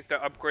opportunities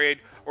to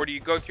upgrade, or do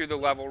you go through the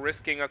level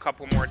risking a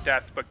couple more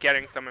deaths but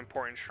getting some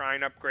important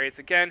shrine upgrades?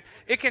 Again,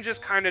 it can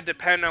just kind of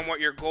depend on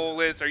what your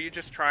goal is. Are you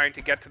just trying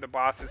to get to the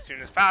boss as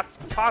soon as fast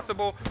as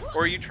possible,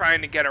 or are you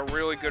trying to get a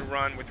really good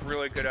run with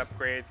really good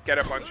upgrades, get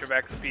a bunch of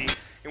XP,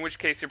 in which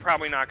case you're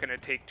probably not going to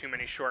take too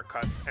many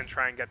shortcuts and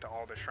try and get to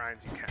all the shrines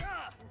you can.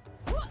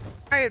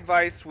 My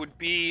advice would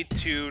be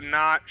to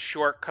not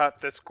shortcut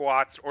the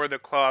squats or the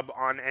club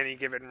on any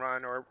given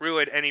run, or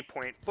really at any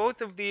point.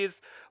 Both of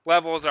these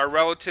levels are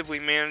relatively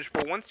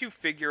manageable. Once you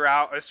figure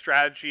out a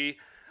strategy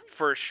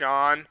for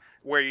Sean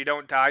where you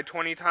don't die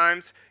 20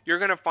 times, you're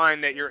going to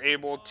find that you're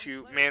able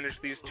to manage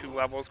these 2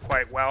 levels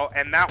quite well,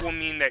 and that will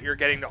mean that you're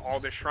getting to all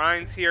the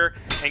shrines here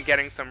and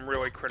getting some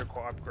really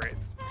critical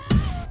upgrades.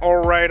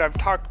 Alright, I've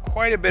talked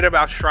quite a bit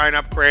about shrine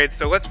upgrades,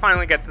 so let's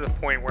finally get to the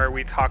point where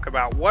we talk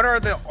about what are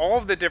all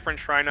of the different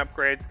shrine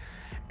upgrades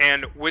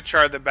and which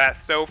are the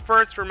best. So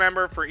first,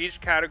 remember, for each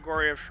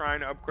category of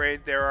shrine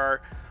upgrade, there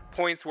are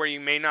points where you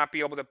may not be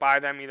able to buy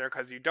them either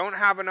because you don't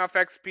have enough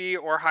XP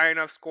or high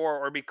enough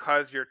score, or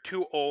because you're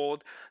too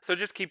old. So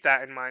just keep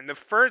that in mind. The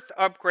first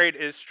upgrade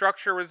is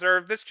Structure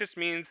Reserve. This just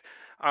means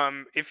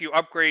if you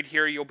upgrade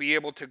here, you'll be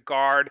able to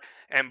guard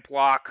and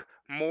block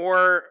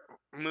more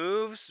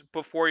moves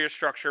before your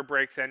structure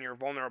breaks and you're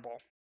vulnerable.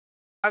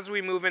 As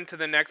we move into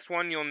the next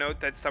one, you'll note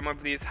that some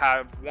of these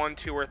have 1,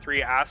 2, or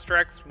 3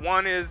 asterisks.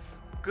 1 is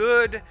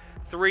good,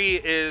 3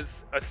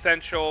 is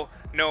essential,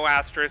 no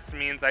asterisk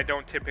means I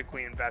don't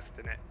typically invest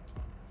in it.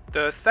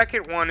 The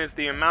second one is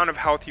the amount of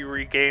health you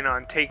regain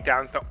on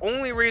takedowns. The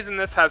only reason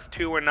this has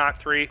 2 and not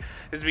 3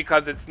 is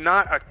because it's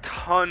not a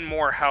ton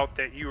more health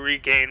that you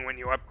regain when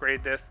you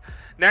upgrade this.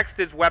 Next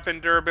is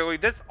weapon durability.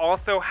 This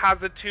also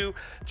has a 2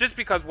 just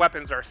because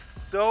weapons are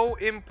so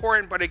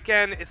important, but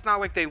again, it's not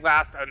like they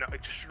last an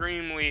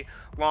extremely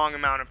long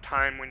amount of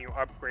time when you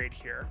upgrade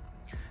here.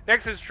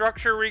 Next is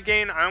structure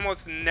regain. I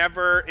almost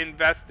never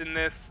invest in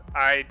this.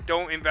 I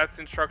don't invest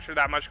in structure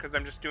that much because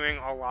I'm just doing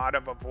a lot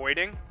of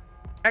avoiding.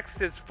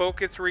 Next is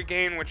focus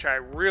regain, which I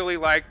really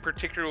like,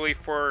 particularly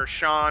for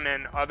Sean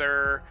and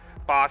other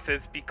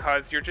bosses,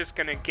 because you're just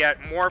going to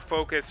get more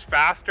focus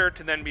faster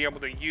to then be able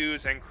to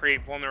use and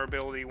create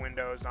vulnerability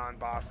windows on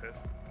bosses.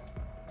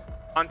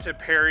 Onto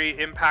parry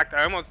impact.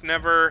 I almost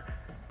never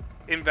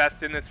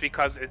invest in this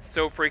because it's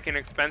so freaking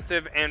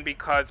expensive, and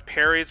because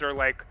parries are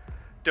like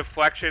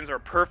deflections or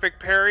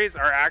perfect parries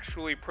are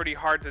actually pretty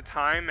hard to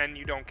time and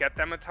you don't get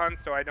them a ton,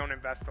 so I don't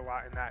invest a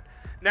lot in that.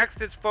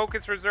 Next is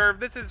focus reserve.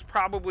 This is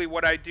probably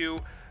what I do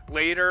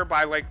later,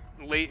 by like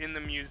late in the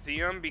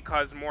museum,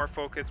 because more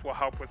focus will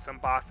help with some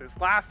bosses.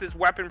 Last is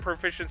weapon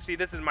proficiency.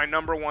 This is my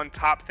 #1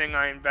 top thing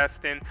I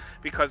invest in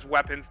because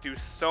weapons do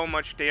so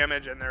much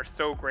damage and they're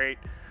so great.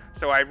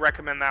 So I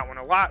recommend that one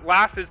a lot.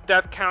 Last is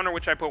death counter,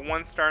 which I put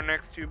 1 star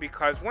next to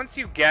because once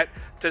you get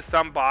to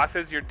some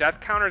bosses, your death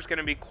counter is going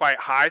to be quite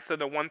high. So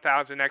the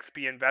 1000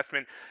 XP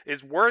investment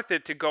is worth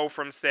it to go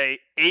from, say,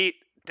 8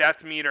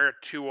 death meter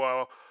to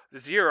a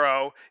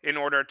 0 in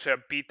order to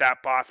beat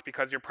that boss,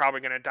 because you're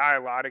probably going to die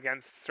a lot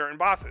against certain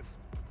bosses.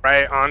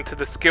 Right, onto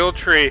the skill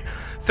tree.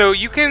 So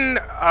you can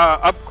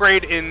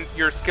upgrade in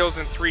your skills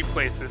in 3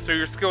 places. So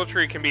your skill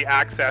tree can be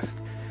accessed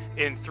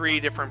in 3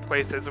 different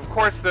places. Of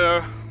course,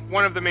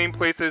 one of the main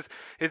places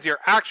is your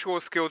actual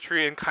skill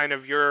tree and kind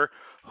of your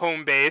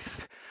home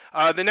base.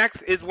 The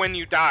next is when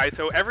you die.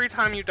 So every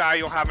time you die,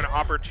 you'll have an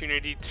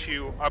opportunity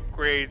to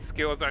upgrade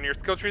skills on your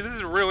skill tree. This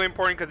is really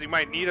important because you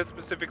might need a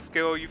specific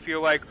skill you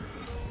feel like,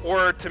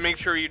 or to make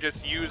sure you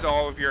just use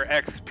all of your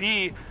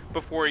XP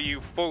before you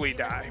fully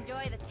die.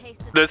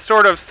 The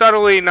sort of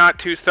subtly, not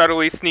too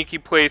subtly, sneaky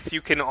place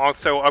you can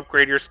also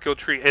upgrade your skill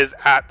tree is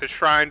at the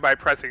shrine by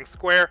pressing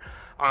square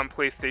on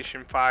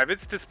PlayStation 5.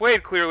 It's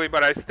displayed clearly,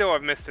 but I still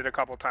have missed it a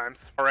couple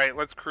times. Alright,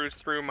 let's cruise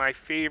through my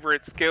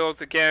favorite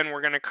skills. Again,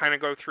 we're going to kind of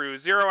go through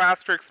 0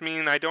 asterisks,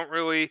 meaning I don't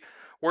really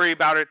worry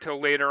about it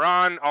till later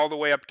on, all the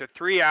way up to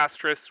 3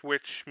 asterisks,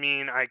 which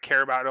mean I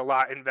care about it a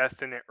lot,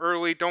 invest in it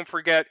early. Don't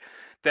forget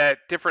that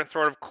different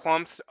sort of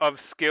clumps of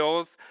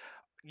skills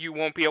you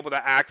won't be able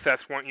to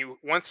access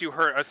once you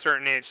hurt a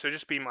certain age, so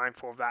just be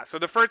mindful of that. So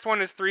the first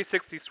one is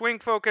 360 swing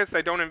focus.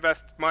 I don't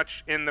invest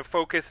much in the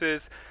foci,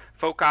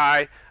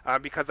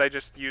 because I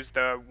just use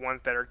the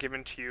ones that are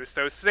given to you.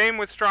 So same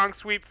with strong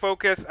sweep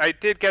focus. I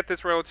did get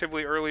this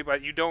relatively early,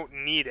 but you don't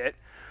need it.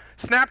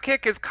 Snap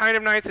kick is kind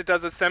of nice. It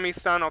does a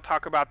semi-stun. I'll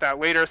talk about that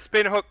later.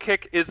 Spin hook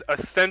kick is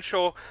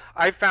essential.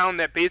 I found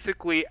that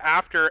basically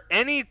after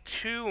any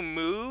 2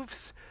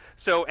 moves,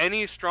 so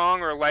any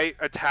strong or light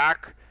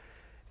attack,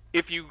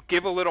 if you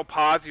give a little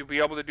pause, you'll be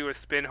able to do a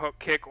spin hook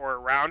kick or a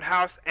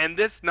roundhouse, and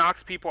this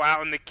knocks people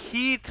out. And the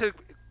key to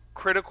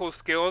critical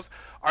skills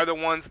are the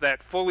ones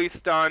that fully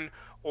stun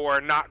or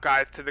knock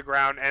guys to the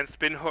ground, and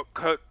spin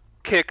hook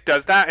kick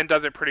does that and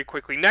does it pretty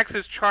quickly. Next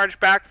is charge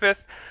back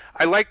fist.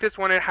 I like this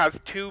one. It has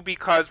 2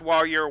 because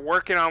while you're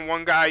working on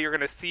one guy, you're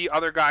going to see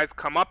other guys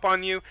come up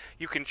on you.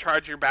 You can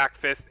charge your back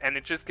fist, and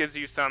it just gives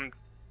you some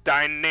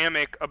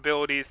dynamic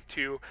abilities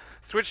to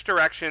switch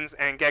directions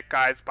and get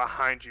guys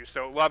behind you.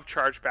 So love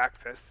charge back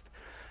fist.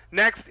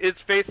 Next is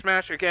face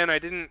smash. Again, I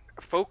didn't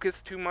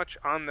focus too much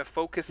on the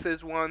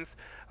focuses ones,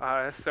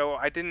 so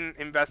I didn't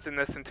invest in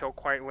this until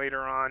quite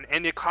later on,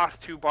 and it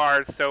costs 2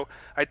 bars, so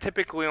I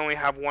typically only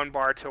have 1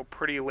 bar till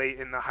pretty late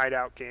in the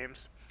hideout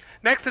games.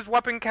 Next is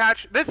weapon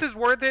catch. This is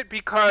worth it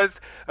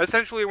because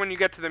essentially when you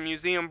get to the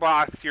museum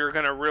boss, you're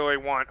going to really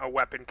want a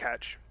weapon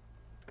catch.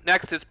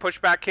 Next is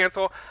pushback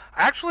cancel.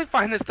 I actually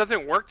find this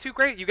doesn't work too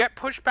great. You get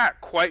pushback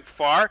quite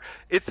far.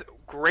 It's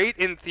great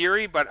in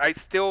theory, but I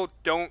still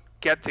don't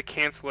get to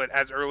cancel it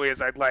as early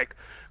as I'd like.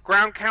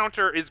 Ground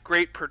counter is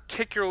great,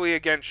 particularly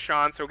against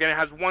Sean. So again, it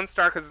has 1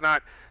 star because it's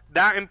not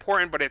that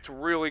important, but it's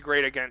really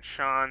great against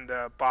Sean,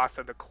 the boss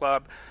of the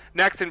club.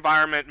 Next,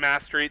 environment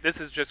mastery.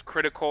 This is just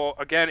critical.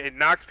 Again, it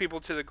knocks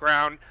people to the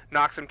ground,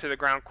 knocks them to the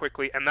ground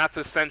quickly, and that's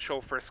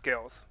essential for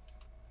skills.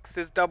 Next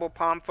is double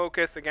palm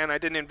focus. Again, I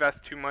didn't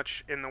invest too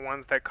much in the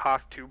ones that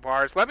cost 2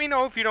 bars. Let me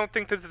know if you don't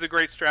think this is a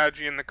great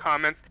strategy in the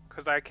comments,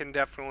 because I can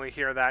definitely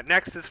hear that.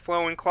 Next is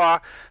flowing claw.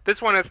 This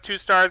one has 2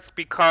 stars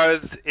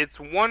because it's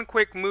 1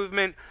 quick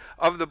movement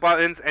of the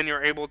buttons and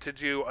you're able to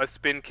do a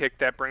spin kick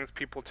that brings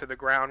people to the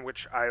ground,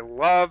 which I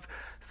love.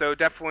 So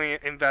definitely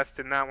invest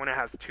in that one. It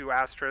has 2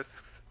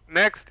 asterisks.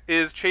 Next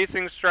is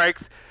chasing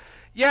strikes.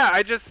 Yeah,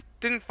 I just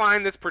didn't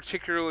find this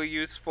particularly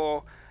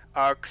useful.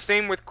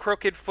 Same with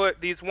crooked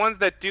foot. These ones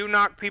that do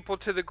knock people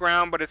to the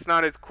ground, but it's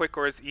not as quick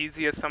or as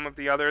easy as some of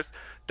the others.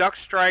 Duck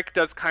strike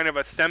does kind of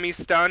a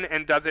semi-stun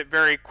and does it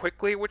very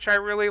quickly, which I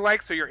really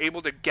like. So you're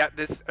able to get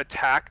this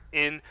attack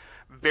in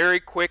very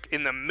quick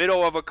in the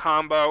middle of a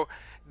combo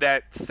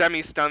that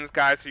semi-stuns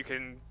guys so you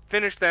can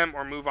finish them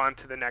or move on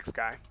to the next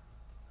guy.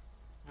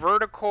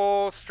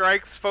 Vertical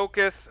strikes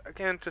focus,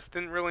 again, just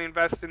didn't really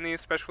invest in these,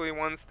 especially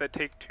ones that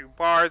take 2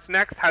 bars.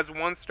 Next has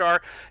 1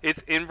 star,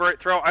 it's invert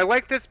throw. I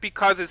like this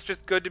because it's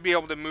just good to be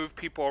able to move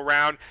people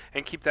around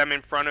and keep them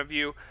in front of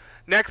you.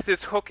 Next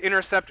is hook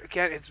intercept.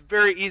 Again, it's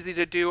very easy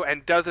to do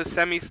and does a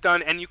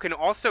semi-stun, and you can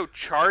also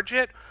charge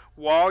it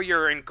while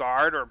you're in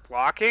guard or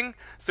blocking.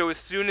 So as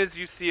soon as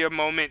you see a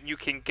moment, you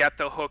can get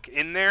the hook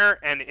in there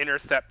and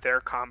intercept their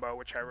combo,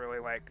 which I really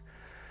like.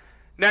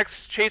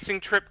 Next,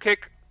 chasing trip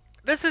kick.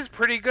 This is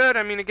pretty good.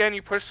 I mean, again,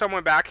 you push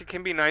someone back, it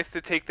can be nice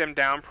to take them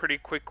down pretty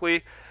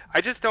quickly.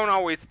 I just don't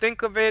always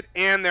think of it,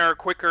 and there are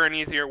quicker and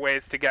easier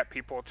ways to get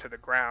people to the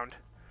ground.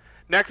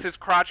 Next is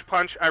crotch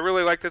punch. I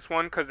really like this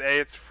one because A,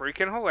 it's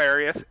freaking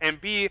hilarious,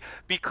 and B,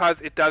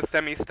 because it does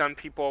semi-stun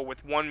people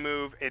with 1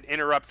 move, it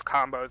interrupts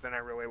combos, and I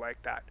really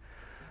like that.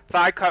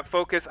 Thigh cut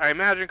focus, I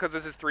imagine because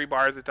this is 3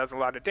 bars, it does a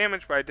lot of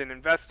damage, but I didn't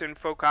invest in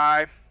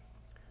foci.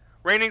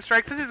 Raining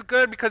strikes, this is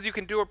good because you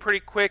can do it pretty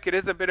quick. It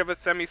is a bit of a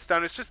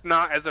semi-stun. It's just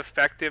not as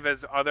effective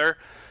as other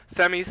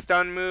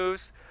semi-stun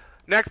moves.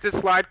 Next is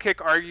slide kick,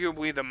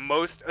 arguably the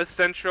most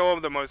essential,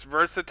 the most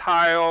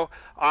versatile.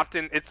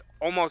 Often it's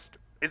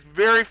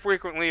very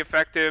frequently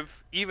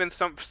effective, even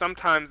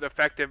sometimes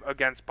effective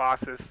against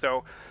bosses.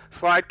 So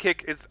slide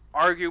kick is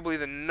arguably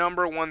the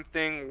 #1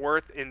 thing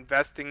worth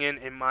investing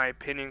in my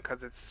opinion,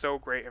 because it's so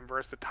great and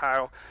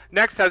versatile.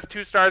 Next has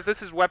 2 stars.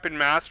 This is weapon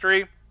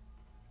mastery.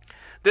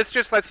 This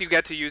just lets you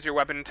get to use your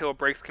weapon until it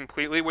breaks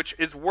completely, which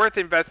is worth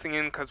investing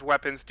in because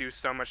weapons do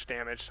so much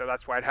damage. So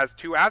that's why it has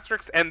 2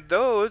 asterisks, and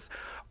those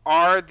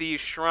are the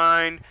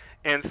shrine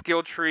and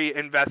skill tree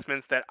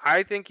investments that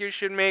I think you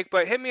should make.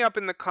 But hit me up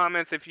in the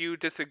comments if you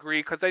disagree,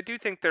 because I do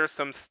think there's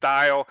some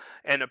style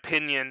and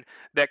opinion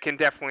that can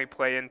definitely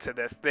play into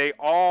this. They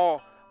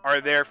all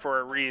are there for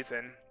a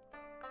reason.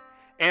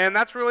 And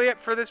that's really it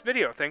for this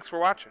video. Thanks for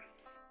watching.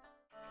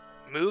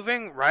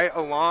 Moving right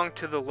along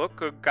to the look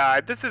good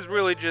guide. This is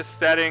really just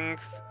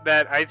settings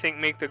that I think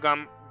make the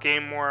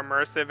game more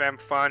immersive and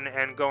fun,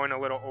 and going a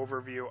little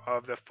overview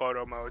of the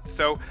photo mode.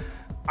 So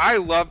I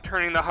love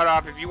turning the HUD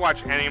off. If you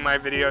watch any of my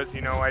videos,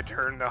 you know I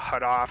turn the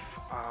HUD off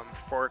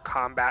for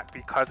Combate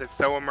because it's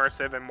so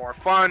immersive and more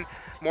fun,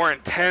 more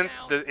intense.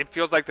 It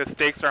feels like the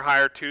stakes are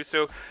higher too.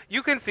 So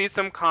you can see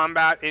some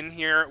combat in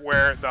here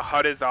where the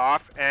HUD is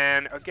off,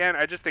 and again,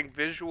 I just think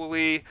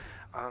visually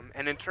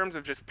and in terms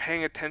of just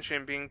paying attention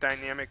and being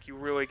dynamic, you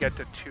really get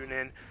to tune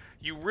in.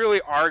 You really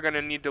are going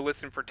to need to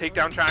listen for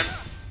takedown chime.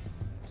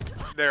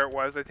 There it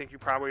was. I think you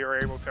probably are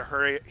able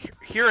to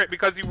hear it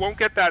because you won't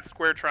get that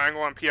square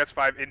triangle on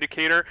PS5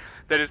 indicator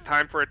that it's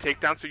time for a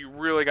takedown, so you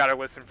really got to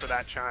listen for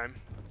that chime.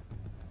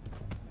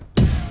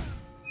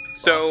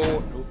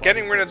 So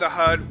getting rid of the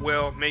HUD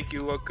will make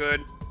you look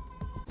good.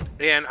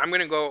 And I'm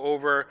going to go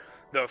over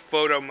the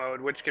photo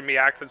mode, which can be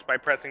accessed by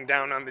pressing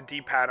down on the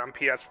D-pad on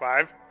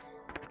PS5.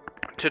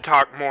 To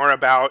talk more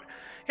about,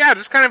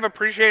 just kind of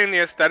appreciating the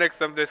aesthetics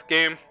of this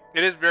game.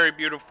 It is very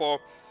beautiful.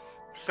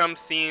 Some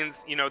scenes,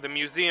 the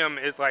museum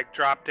is like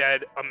drop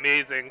dead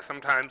amazing.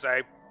 Sometimes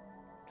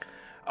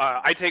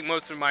I take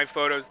most of my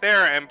photos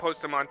there and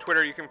post them on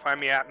Twitter. You can find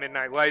me at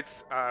Midnite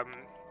Lights.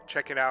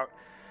 Check it out.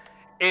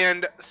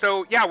 And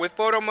so with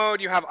photo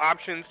mode, you have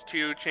options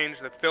to change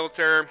the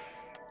filter,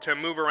 to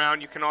move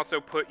around. You can also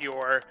put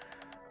your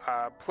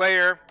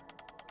player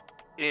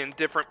in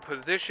different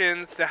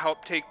positions to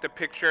help take the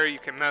picture. You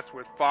can mess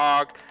with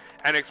fog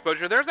and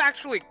exposure. There's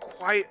actually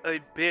quite a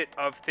bit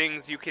of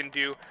things you can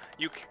do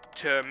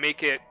to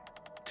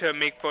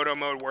make photo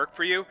mode work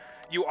for you.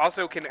 You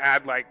also can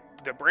add like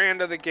the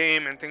brand of the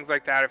game and things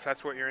like that if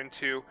that's what you're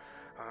into.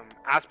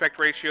 Aspect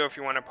ratio if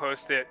you want to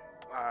post it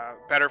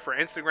better for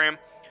Instagram.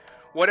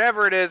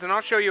 Whatever it is, and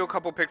I'll show you a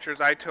couple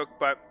pictures I took,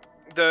 but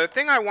the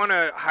thing I want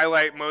to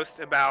highlight most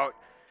about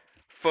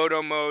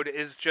photo mode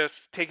is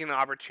just taking the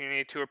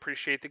opportunity to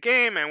appreciate the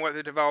game and what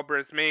the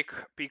developers make,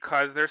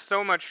 because there's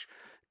so much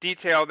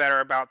detail that are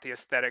about the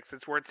aesthetics.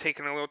 It's worth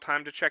taking a little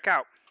time to check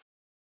out.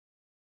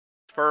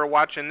 For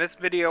watching this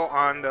video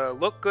on the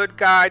look good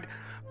guide,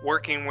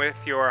 working with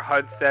your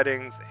HUD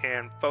settings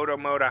and photo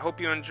mode. I hope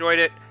you enjoyed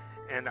it,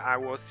 and I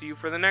will see you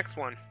for the next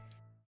one.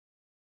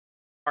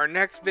 Our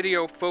next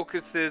video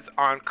focuses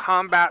on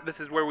combat. This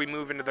is where we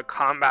move into the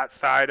combat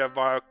side of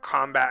our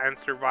combat and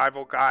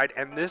survival guide,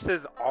 and this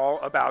is all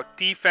about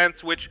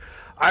defense, which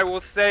I will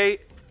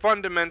say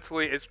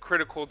fundamentally is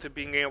critical to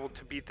being able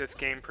to beat this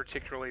game,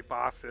 particularly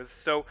bosses.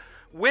 So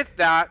with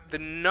that, the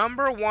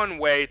 #1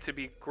 way to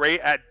be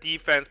great at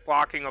defense,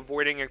 blocking,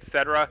 avoiding,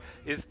 etc.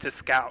 is to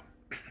scout.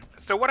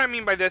 So what I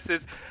mean by this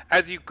is,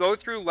 as you go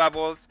through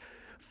levels,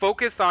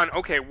 focus on,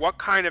 okay, what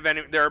kind of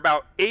enemy. There are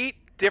about 8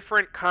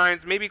 different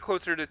kinds, maybe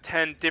closer to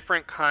 10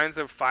 different kinds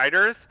of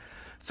fighters.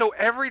 So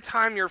every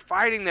time you're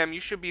fighting them, you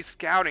should be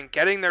scouting,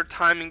 getting their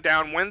timing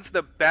down. What's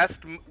the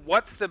best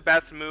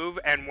move,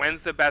 and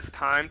when's the best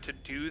time to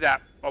do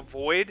that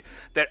avoid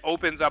that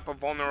opens up a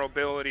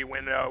vulnerability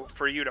window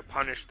for you to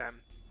punish them.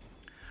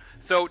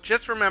 So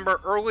just remember,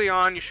 early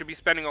on, you should be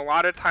spending a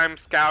lot of time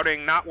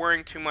scouting, not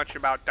worrying too much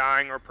about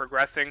dying or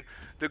progressing.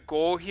 The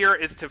goal here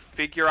is to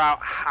figure out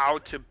how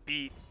to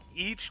beat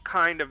each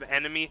kind of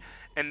enemy,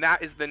 and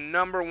that is the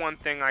 #1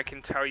 thing I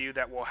can tell you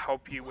that will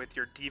help you with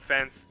your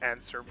defense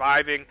and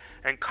surviving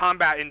and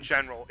combat in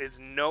general, is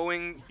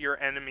knowing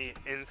your enemy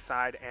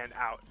inside and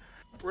out.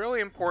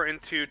 Really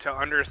important too to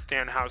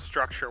understand how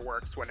structure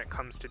works when it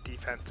comes to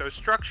defense. So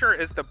structure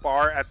is the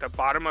bar at the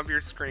bottom of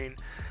your screen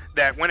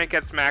that when it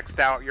gets maxed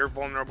out, you're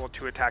vulnerable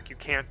to attack. You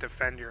can't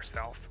defend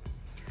yourself.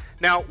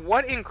 Now,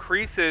 what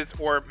increases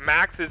or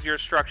maxes your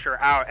structure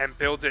out and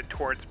builds it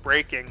towards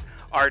breaking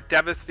are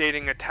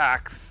devastating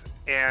attacks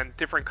and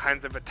different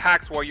kinds of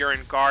attacks while you're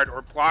in guard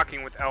or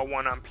blocking with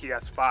L1 on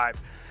PS5.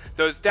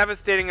 Those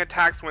devastating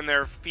attacks when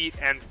their feet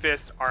and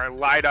fists are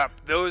light up,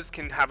 those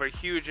can have a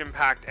huge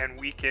impact and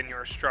weaken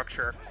your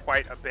structure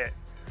quite a bit.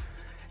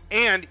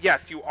 And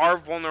yes, you are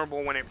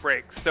vulnerable when it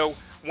breaks. So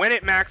when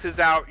it maxes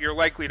out, you're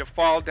likely to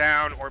fall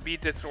down or be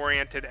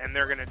disoriented, and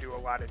they're going to do a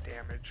lot of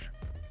damage.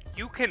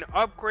 You can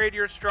upgrade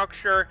your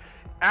structure,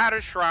 add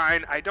a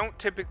shrine. I don't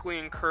typically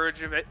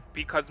encourage it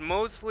because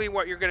mostly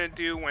what you're going to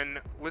do when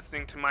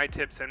listening to my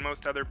tips and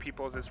most other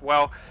people's as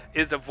well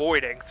is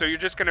avoiding. So you're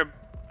just going to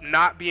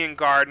not be in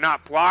guard,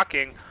 not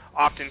blocking.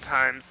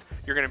 Oftentimes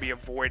you're going to be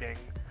avoiding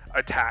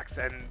attacks,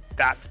 and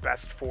that's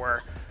best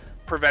for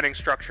preventing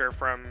structure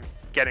from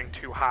getting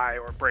too high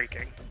or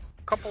breaking.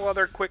 A couple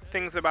other quick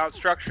things about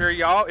structure,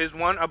 y'all, is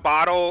one, a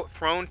bottle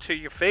thrown to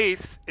your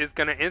face is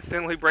going to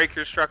instantly break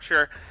your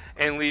structure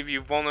and leave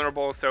you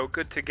vulnerable, so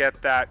good to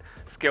get that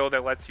skill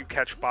that lets you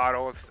catch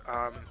bottles,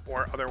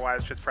 or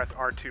otherwise just press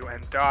R2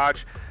 and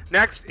dodge.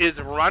 Next is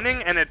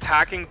running and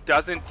attacking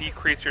doesn't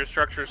decrease your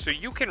structure, so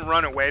you can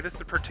run away. This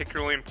is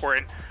particularly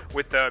important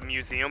with the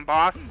museum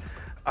boss.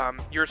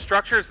 Your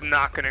structure is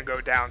not going to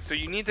go down, so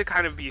you need to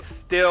kind of be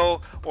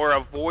still or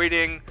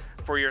avoiding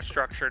for your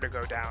structure to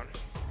go down.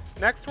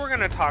 Next, we're going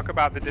to talk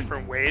about the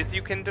different ways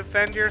you can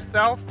defend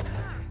yourself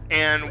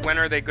and when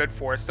are they good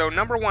for. So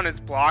 #1 is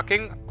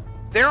blocking.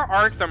 There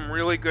are some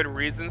really good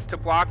reasons to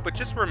block, but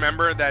just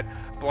remember that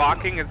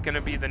blocking is going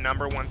to be the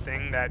 #1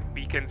 thing that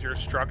weakens your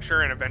structure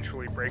and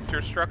eventually breaks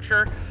your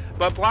structure.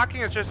 But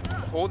blocking is just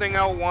holding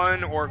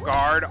L1 or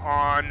guard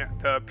on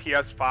the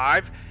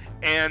PS5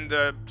 and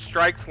the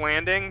strikes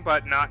landing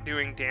but not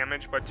doing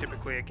damage, but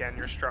typically again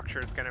your structure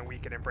is going to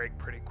weaken and break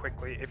pretty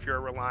quickly if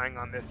you're relying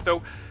on this.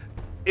 So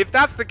if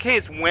that's the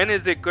case, when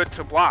is it good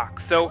to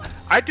block? So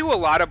I do a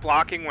lot of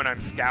blocking when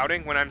I'm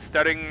scouting, when I'm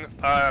studying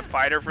a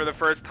fighter for the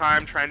first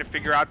time, trying to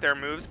figure out their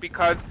moves,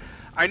 because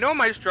I know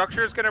my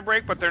structure is going to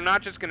break, but they're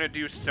not just going to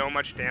do so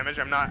much damage.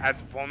 I'm not as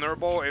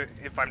vulnerable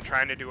if I'm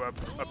trying to do a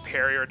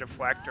parry or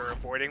deflect or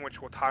avoiding,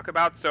 which we'll talk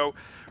about. So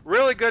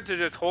really good to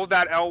just hold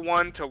that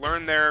L1 to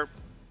learn their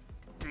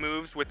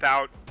moves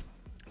without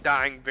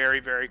dying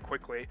very, very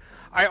quickly.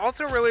 I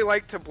also really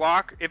like to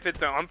block if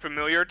it's an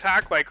unfamiliar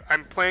attack, like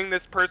I'm playing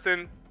this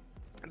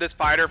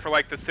fighter for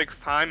like the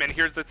 6th time, and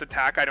here's this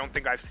attack I don't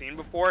think I've seen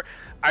before.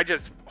 I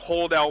just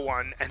hold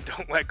L1 and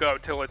don't let go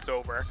till it's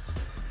over.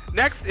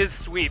 Next is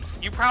sweeps.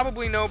 You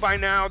probably know by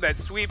now that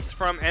sweeps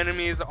from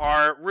enemies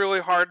are really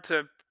hard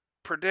to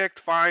predict,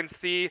 find,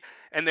 see,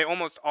 and they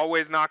almost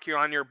always knock you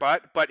on your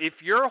butt. But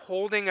if you're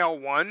holding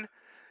L1,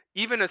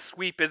 even a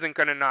sweep isn't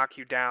going to knock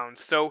you down.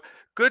 So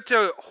good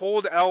to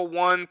hold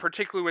L1,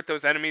 particularly with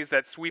those enemies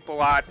that sweep a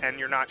lot and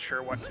you're not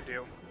sure what to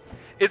do.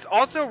 It's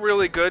also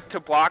really good to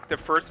block the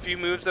first few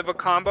moves of a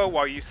combo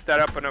while you set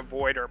up an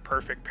avoid or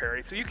perfect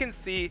parry. So you can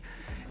see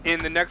in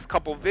the next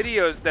couple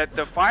videos that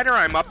the fighter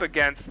I'm up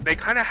against, they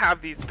kind of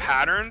have these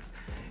patterns,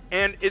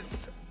 and it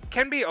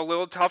can be a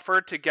little tougher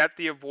to get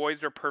the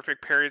avoids or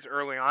perfect parries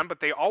early on, but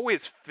they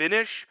always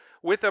finish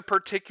with a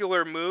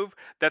particular move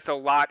that's a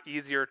lot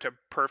easier to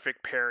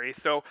perfect parry.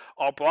 So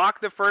I'll block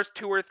the first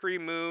 2 or 3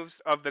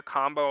 moves of the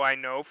combo I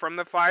know from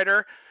the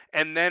fighter,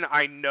 and then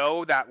I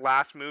know that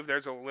last move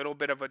there's a little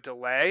bit of a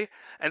delay,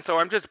 and so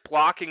I'm just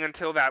blocking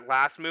until that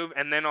last move,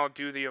 and then I'll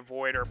do the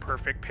avoid or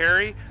perfect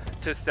parry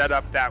to set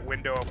up that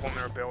window of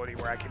vulnerability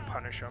where I can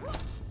punish them.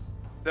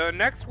 The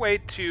next way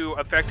to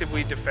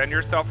effectively defend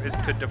yourself is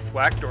to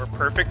deflect or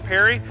perfect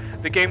parry.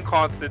 The game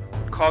calls it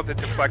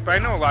deflect, but I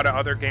know a lot of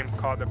other games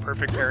call it the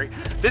perfect parry.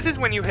 This is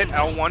when you hit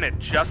L1 at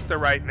just the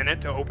right minute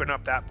to open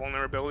up that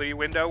vulnerability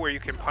window where you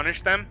can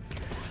punish them.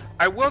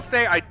 I will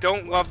say I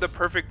don't love the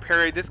perfect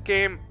parry. This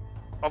game,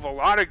 of a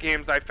lot of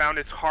games I found,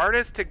 is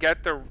hardest to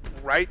get the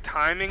right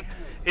timing.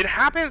 It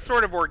happens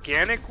sort of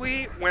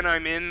organically when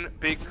I'm in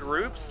big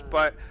groups,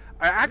 but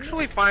I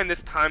actually find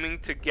this timing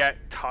to get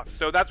tough,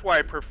 so that's why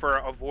I prefer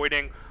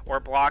avoiding or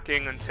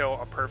blocking until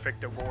a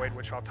perfect avoid,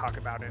 which I'll talk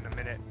about in a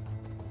minute.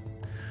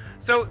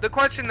 So the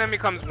question then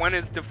becomes, when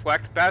is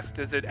deflect best?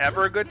 Is it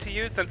ever good to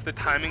use since the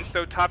timing's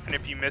so tough, and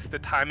if you miss the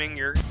timing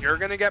you're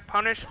gonna get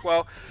punished?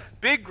 Well,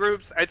 big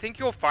groups, I think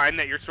you'll find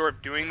that you're sort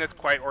of doing this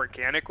quite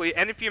organically,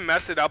 and if you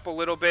mess it up a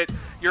little bit,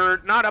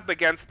 you're not up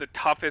against the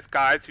toughest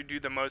guys who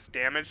do the most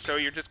damage, so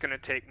you're just gonna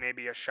take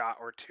maybe a shot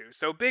or two.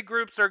 So big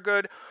groups are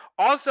good.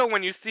 Also,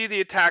 when you see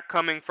the attack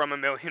coming from a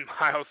million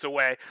miles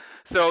away,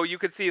 so you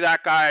could see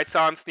that guy, I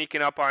saw him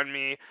sneaking up on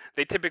me.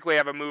 They typically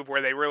have a move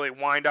where they really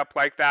wind up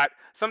like that.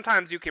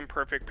 Sometimes you can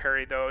perfect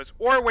parry those,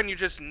 or when you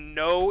just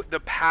know the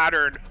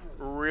pattern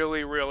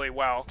really, really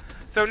well.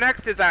 So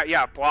next is that,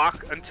 yeah,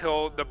 block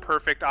until the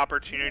perfect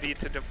opportunity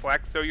to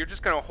deflect. So you're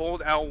just going to hold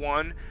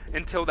L1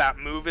 until that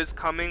move is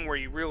coming where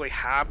you really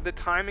have the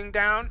timing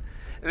down.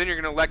 And then you're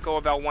going to let go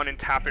of L1 and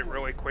tap it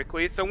really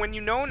quickly. So when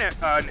you know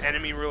an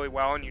enemy really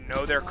well and you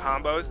know their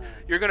combos,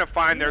 you're going to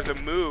find there's a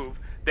move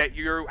that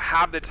you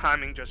have the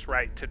timing just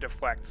right to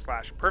deflect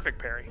 / perfect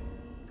parry.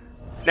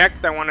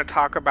 Next, I want to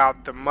talk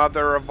about the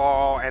mother of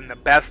all and the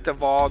best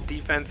of all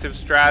defensive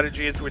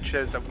strategies, which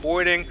is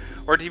avoiding,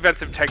 or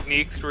defensive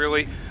techniques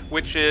really,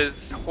 which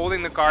is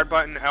holding the guard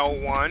button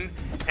L1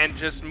 and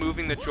just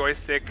moving the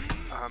joystick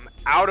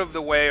out of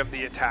the way of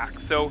the attack.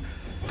 So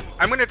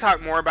I'm going to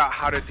talk more about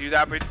how to do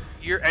that, but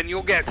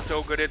you'll get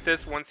so good at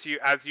this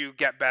as you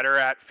get better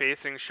at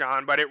facing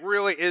Sean, but it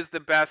really is the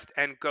best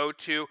and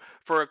go-to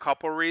for a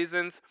couple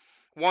reasons.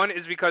 One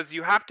is because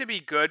you have to be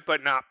good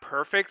but not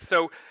perfect,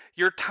 so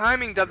your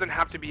timing doesn't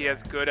have to be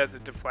as good as a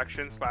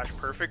deflection /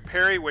 perfect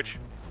parry, which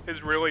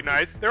is really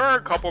nice. There are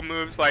a couple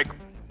moves like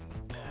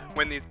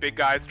when these big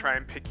guys try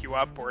and pick you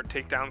up, or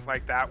takedowns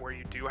like that, where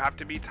you do have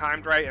to be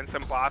timed right, and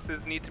some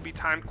bosses need to be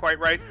timed quite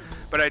right,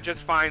 but I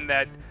just find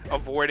that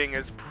avoiding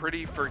is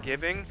pretty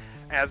forgiving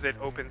as it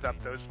opens up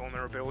those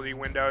vulnerability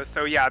windows.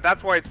 So yeah,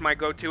 that's why it's my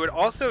go-to. It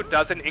also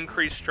doesn't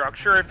increase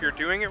structure if you're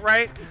doing it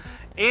right.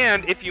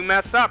 And if you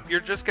mess up, you're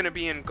just going to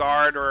be in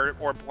guard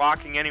or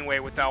blocking anyway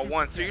with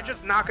L1. So you're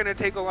just not going to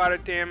take a lot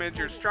of damage.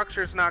 Your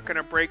structure's not going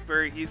to break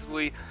very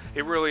easily.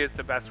 It really is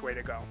the best way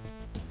to go.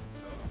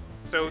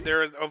 So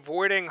there's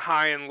avoiding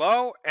high and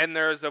low, and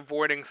there's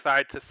avoiding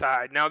side to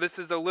side. Now this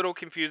is a little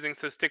confusing,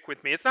 so stick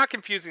with me. It's not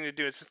confusing to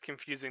do, it's just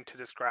confusing to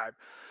describe.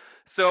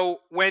 So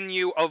when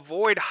you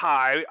avoid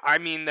high, I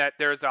mean that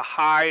there's a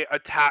high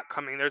attack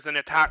coming. There's an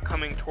attack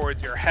coming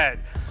towards your head.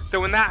 So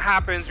when that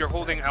happens, you're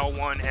holding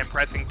L1 and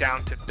pressing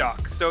down to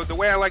duck. So the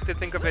way I like to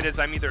think of it is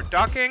I'm either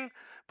ducking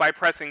by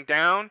pressing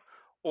down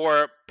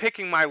or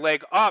picking my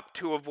leg up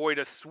to avoid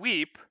a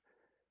sweep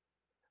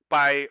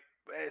by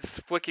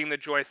flicking the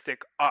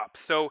joystick up.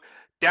 So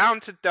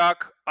down to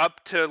duck,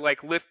 up to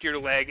like lift your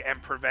leg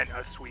and prevent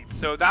a sweep.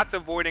 So that's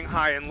avoiding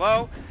high and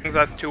low. Brings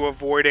us to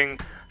avoiding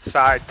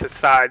side to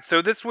side.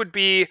 So this would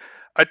be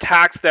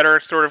attacks that are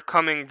sort of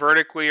coming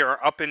vertically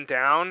or up and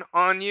down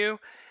on you,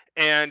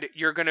 and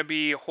you're going to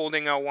be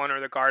holding L1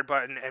 or the guard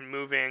button and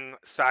moving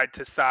side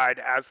to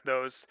side as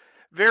those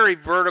very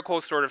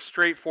vertical, sort of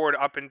straightforward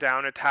up and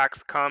down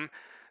attacks come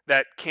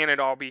that can't at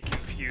all be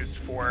confused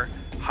for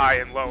high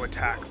and low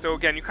attacks. So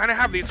again, you kind of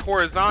have these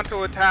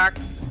horizontal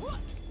attacks,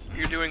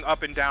 you're doing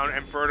up and down,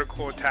 and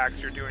vertical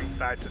attacks, you're doing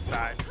side to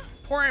side.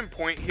 Important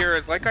point here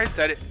is, like I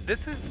said,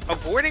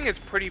 avoiding is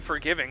pretty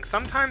forgiving.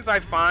 Sometimes I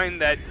find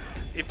that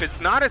if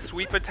it's not a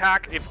sweep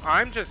attack, if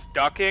I'm just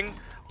ducking,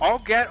 I'll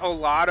get a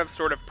lot of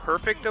sort of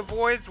perfect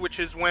avoids, which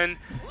is when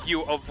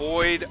you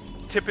avoid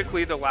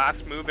typically the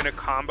last move in a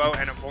combo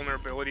and a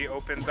vulnerability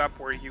opens up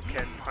where you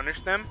can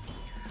punish them.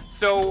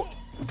 So,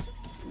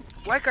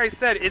 like I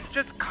said, it's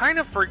just kind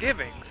of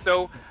forgiving.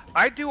 So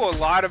I do a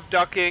lot of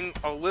ducking,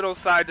 a little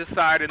side to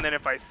side, and then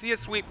if I see a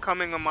sweep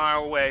coming a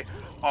mile away,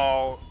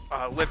 I'll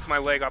lift my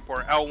leg up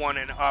or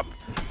L1 and up.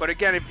 But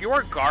again, if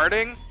you're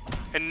guarding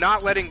and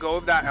not letting go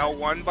of that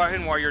L1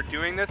 button while you're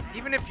doing this,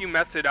 even if you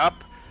mess it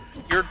up,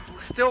 you're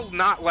still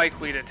not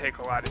likely to take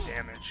a lot of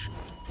damage.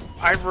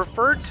 I've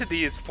referred to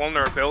these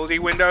vulnerability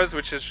windows,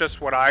 which is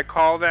just what I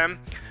call them,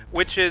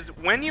 which is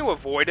when you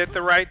avoid at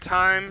the right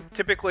time,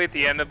 typically at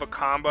the end of a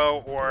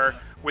combo or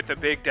with a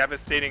big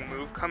devastating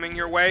move coming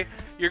your way,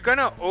 you're going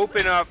to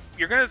open up,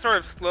 you're going to sort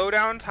of slow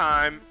down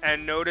time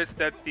and notice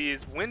that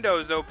these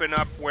windows open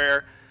up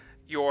where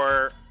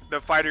the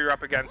fighter you're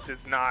up against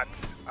is not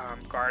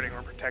guarding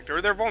or protecting,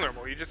 or they're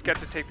vulnerable. You just get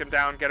to take them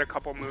down, get a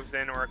couple moves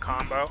in or a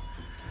combo.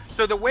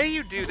 So the way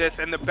you do this,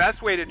 and the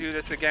best way to do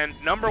this, again,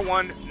 number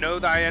one, know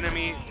thy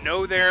enemy,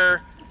 know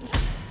their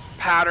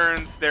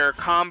patterns, their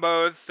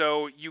combos,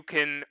 so you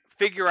can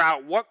figure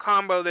out what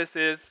combo this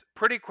is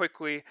pretty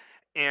quickly,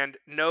 and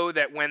know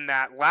that when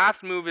that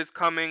last move is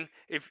coming,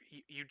 if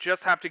you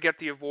just have to get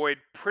the avoid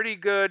pretty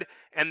good,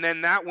 and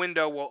then that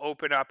window will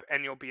open up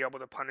and you'll be able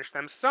to punish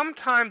them.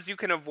 Sometimes you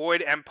can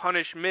avoid and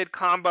punish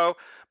mid-combo,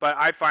 but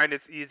I find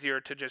it's easier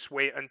to just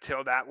wait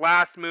until that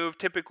last move,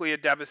 typically a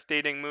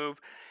devastating move,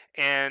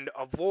 and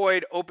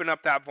avoid, open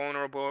up that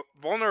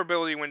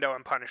vulnerability window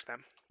and punish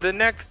them. The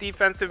next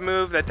defensive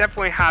move that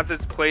definitely has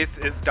its place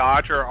is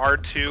dodge or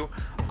R2.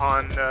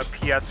 on the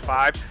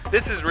PS5.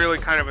 This is really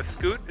kind of a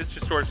scoot. It's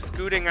just sort of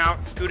scooting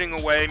out, scooting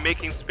away,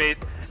 making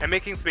space, and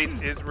making space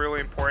is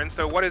really important.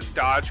 So what is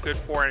dodge good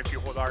for? And if you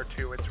hold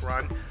R2, it's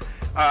run.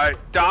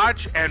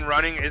 Dodge and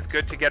running is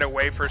good to get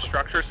away for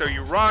structure. So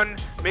you run,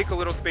 make a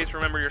little space.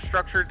 Remember, your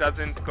structure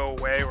doesn't go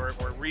away or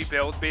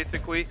rebuild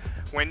basically.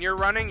 When you're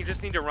running, you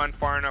just need to run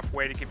far enough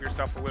away to give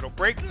yourself a little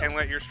break and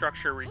let your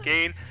structure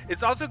regain.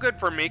 It's also good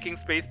for making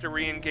space to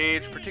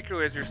re-engage,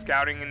 particularly as you're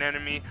scouting an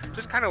enemy.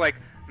 Just kind of like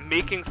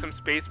making some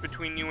space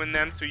between you and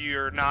them so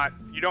you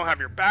don't have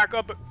your back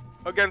up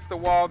against the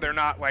wall. They're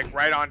not like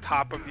right on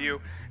top of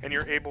you, and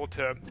you're able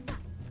to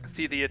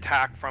see the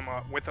attack from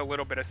with a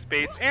little bit of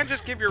space, and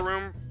just give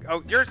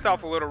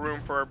yourself a little room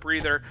for a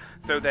breather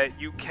so that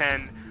you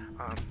can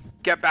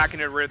get back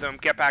into rhythm,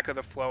 get back in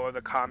the flow of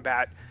the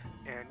combat.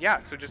 And yeah,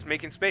 so just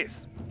making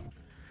space.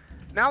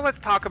 Now let's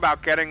talk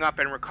about getting up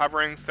and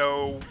recovering.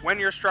 So when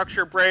your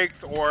structure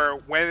breaks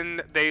or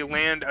when they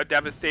land a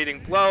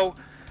devastating blow,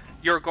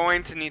 you're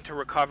going to need to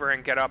recover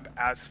and get up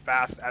as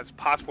fast as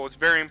possible. It's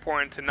very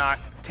important to not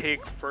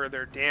take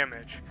further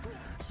damage.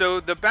 So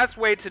the best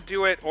way to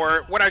do it,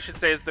 or what I should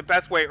say is the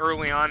best way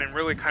early on, and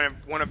really kind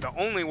of one of the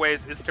only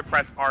ways, is to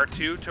press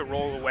R2 to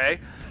roll away.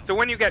 So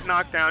when you get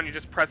knocked down, you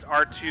just press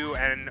R2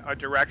 and a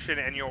direction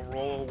and you'll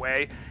roll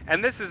away.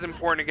 And this is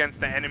important against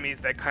the enemies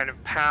that kind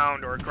of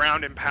pound or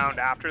ground and pound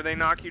after they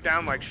knock you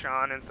down, like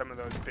Sean and some of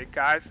those big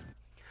guys.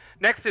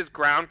 Next is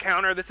ground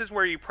counter. This is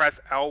where you press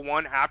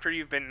L1 after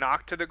you've been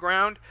knocked to the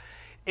ground.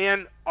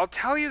 And I'll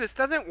tell you, this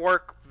doesn't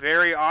work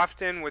very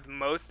often with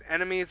most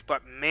enemies,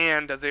 but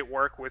man, does it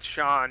work with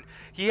Sean.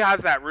 He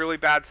has that really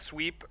bad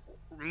sweep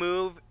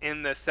move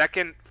in the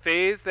second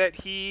phase that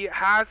he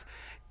has,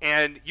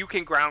 and you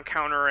can ground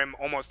counter him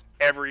almost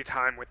every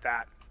time with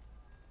that.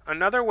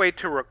 Another way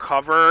to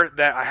recover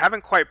that I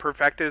haven't quite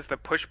perfected is the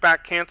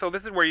pushback cancel.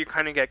 This is where you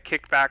kind of get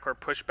kicked back or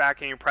pushed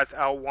back and you press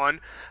L1.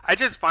 I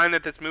just find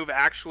that this move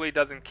actually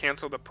doesn't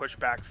cancel the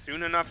pushback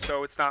soon enough,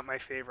 so it's not my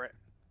favorite.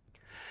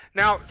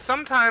 Now,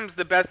 sometimes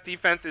the best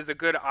defense is a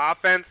good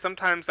offense.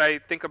 Sometimes I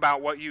think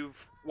about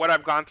what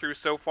I've gone through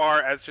so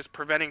far as just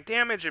preventing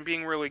damage and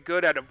being really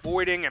good at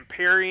avoiding and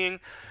parrying,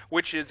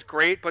 which is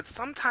great. But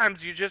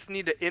sometimes you just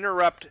need to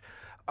interrupt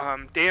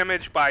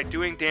damage by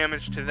doing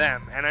damage to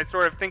them. And I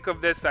sort of think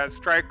of this as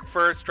strike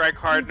first, strike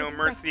hard, no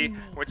mercy,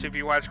 which if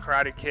you watch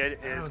Karate Kid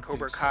is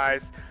Cobra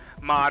Kai's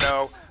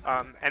motto.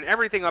 And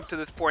everything up to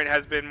this point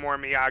has been more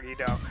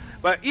Miyagi-Do.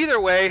 But either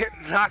way,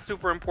 not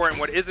super important.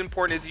 What is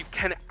important is you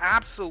can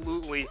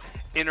absolutely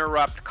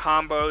interrupt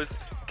combos,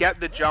 get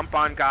the jump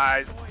on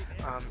guys,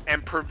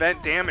 and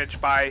prevent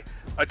damage by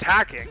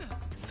attacking.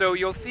 So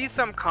you'll see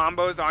some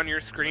combos on your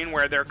screen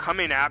where they're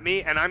coming at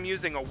me and I'm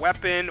using a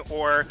weapon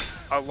or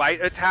a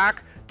light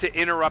attack to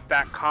interrupt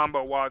that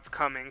combo while it's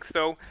coming.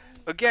 So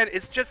again,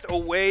 it's just a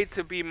way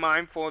to be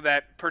mindful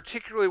that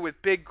particularly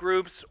with big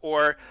groups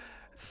or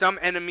some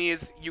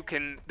enemies,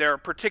 there are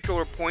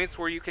particular points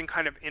where you can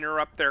kind of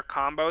interrupt their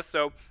combo.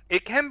 So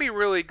it can be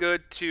really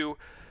good to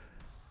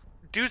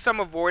do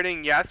some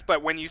avoiding, yes,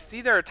 but when you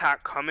see their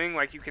attack coming,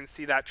 like you can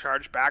see that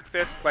charge back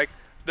fist, like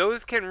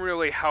those can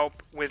really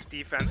help with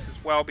defense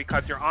as well,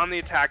 because you're on the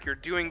attack, you're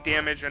doing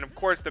damage, and of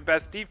course the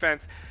best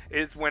defense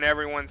is when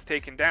everyone's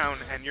taken down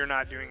and you're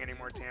not doing any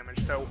more damage.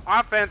 So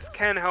offense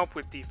can help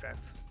with defense.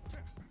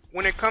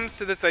 When it comes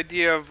to this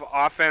idea of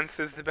offense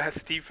is the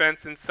best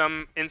defense in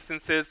some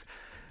instances,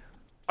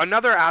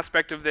 another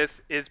aspect of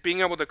this is being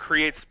able to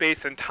create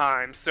space and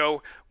time.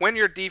 So when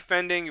you're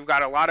defending, you've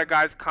got a lot of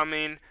guys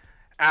coming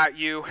at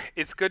you.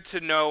 It's good to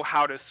know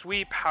how to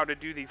sweep, how to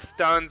do these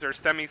stuns or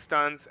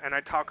semi-stuns, and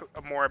I talk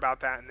more about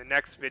that in the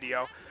next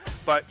video.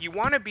 But you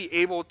want to be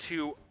able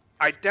to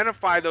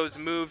identify those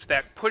moves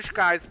that push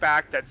guys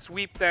back, that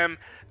sweep them,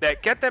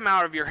 that get them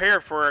out of your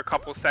hair for a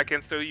couple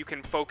seconds so you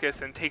can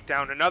focus and take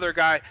down another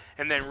guy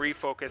and then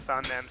refocus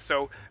on them.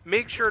 So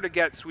make sure to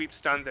get sweep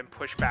stuns and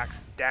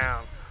pushbacks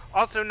down.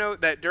 Also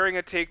note that during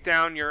a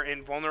takedown, you're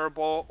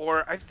invulnerable,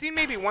 or I've seen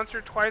maybe once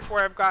or twice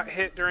where I've got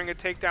hit during a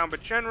takedown,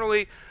 but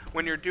generally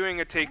when you're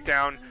doing a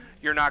takedown,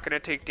 you're not going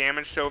to take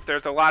damage. So if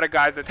there's a lot of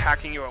guys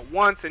attacking you at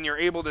once and you're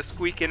able to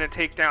squeak in a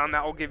takedown,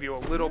 that will give you a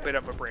little bit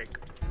of a break.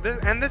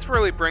 And this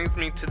really brings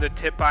me to the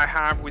tip I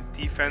have with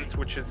defense,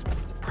 which is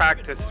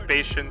practice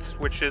patience,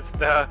 which is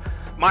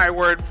my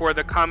word for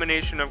the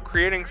combination of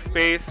creating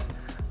space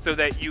so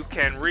that you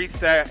can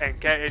reset and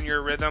get in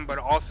your rhythm, but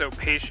also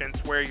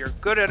patience, where you're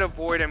good at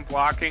avoid and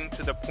blocking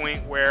to the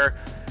point where,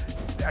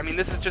 I mean,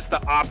 this is just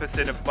the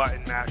opposite of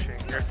button mashing.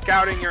 You're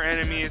scouting your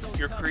enemies,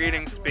 you're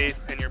creating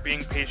space, and you're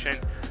being patient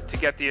to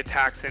get the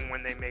attacks in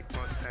when they make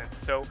most sense.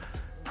 So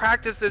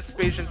practice this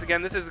patience.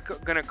 Again, this is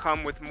going to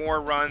come with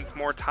more runs,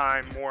 more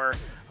time, more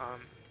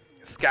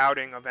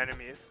scouting of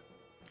enemies.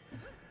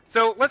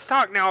 So let's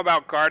talk now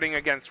about guarding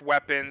against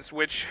weapons,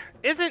 which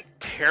isn't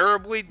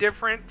terribly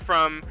different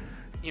from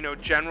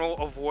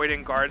general avoid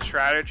and guard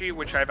strategy,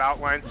 which I've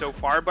outlined so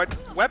far, but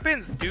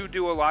weapons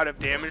do a lot of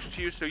damage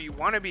to you, so you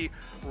want to be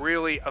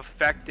really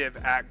effective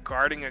at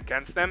guarding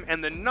against them.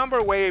 And the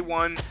number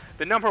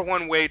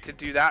one way to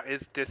do that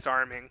is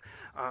disarming.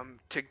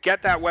 to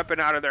get that weapon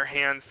out of their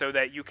hands so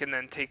that you can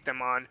then take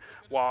them on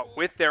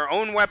with their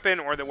own weapon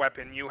or the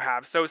weapon you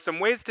have. So some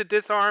ways to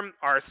disarm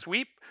are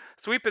sweep.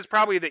 Sweep is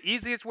probably the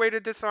easiest way to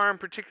disarm,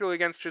 particularly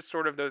against just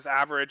sort of those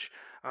average,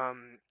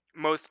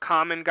 most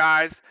common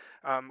guys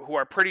who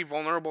are pretty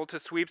vulnerable to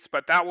sweeps,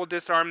 but that will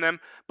disarm them.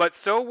 But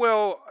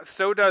so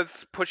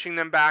does pushing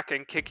them back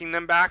and kicking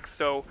them back.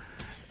 So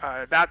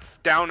that's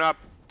down, up,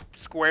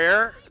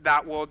 square.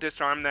 That will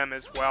disarm them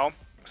as well.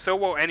 So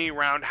will any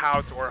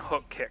roundhouse or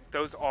hook kick.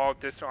 Those all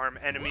disarm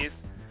enemies.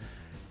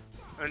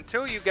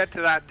 Until you get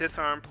to that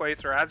disarm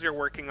place, or as you're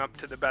working up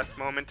to the best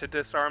moment to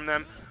disarm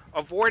them,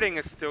 avoiding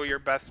is still your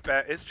best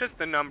bet. It's just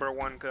the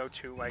 #1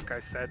 go-to, like I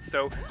said.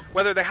 So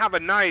whether they have a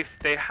knife,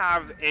 they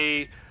have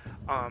a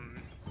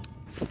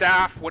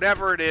staff,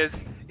 whatever it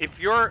is,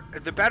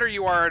 the better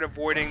you are at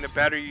avoiding, the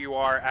better you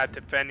are at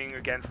defending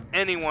against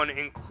anyone,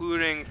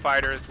 including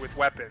fighters with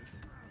weapons.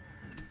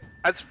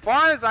 As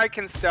far as I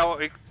can tell,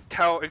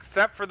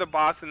 except for the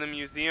boss in the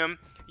museum,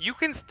 you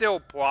can still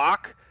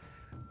block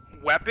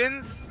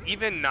weapons,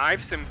 even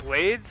knives and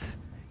blades.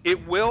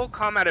 It will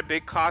come at a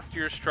big cost to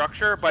your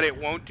structure, but it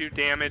won't do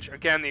damage.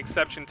 Again, the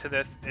exception to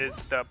this is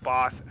the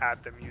boss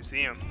at the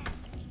museum.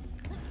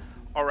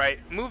 Alright,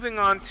 moving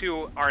on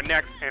to our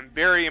next and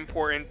very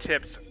important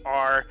tips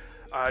are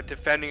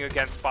defending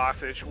against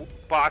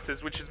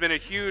bosses, which has been a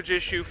huge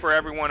issue for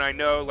everyone I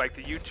know. Like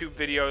the YouTube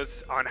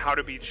videos on how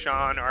to beat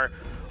Sean are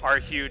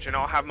huge, and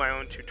I'll have my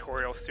own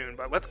tutorial soon.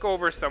 But let's go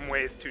over some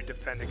ways to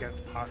defend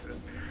against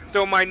bosses.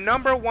 So my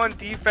 #1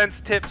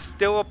 defense tip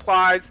still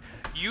applies.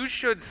 You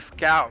should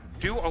scout.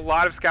 Do a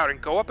lot of scouting.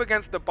 Go up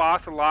against the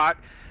boss a lot.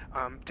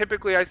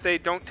 Typically I say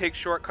don't take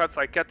shortcuts,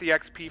 like get the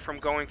XP from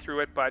going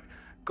through it, but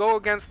go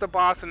against the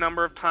boss a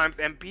number of times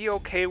and be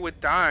okay with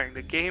dying.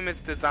 The game is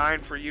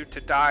designed for you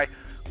to die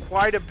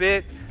quite a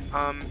bit.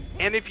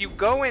 And if you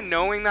go in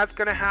knowing that's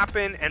going to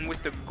happen and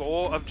with the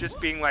goal of just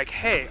being like,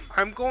 hey,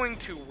 I'm going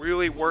to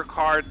really work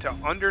hard to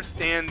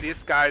understand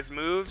this guy's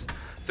moves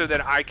so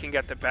that I can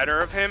get the better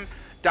of him,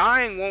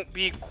 dying won't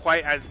be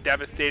quite as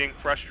devastating,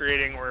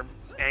 frustrating, or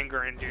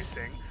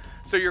anger-inducing.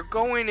 So you're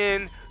going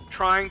in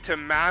trying to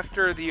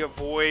master the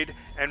avoid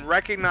and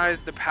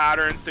recognize the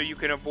patterns so you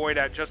can avoid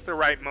at just the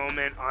right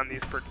moment on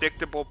these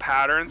predictable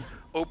patterns,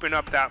 open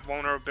up that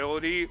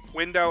vulnerability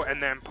window,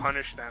 and then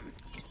punish them.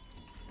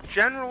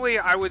 Generally,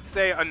 I would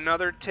say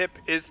another tip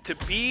is to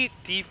be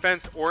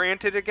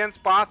defense-oriented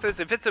against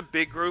bosses. If it's a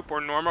big group or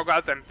normal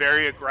guys, I'm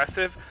very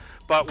aggressive.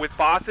 But with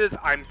bosses,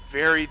 I'm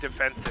very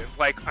defensive.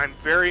 Like, I'm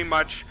very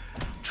much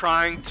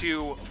trying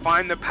to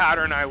find the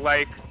pattern I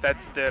like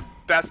that's the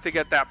best to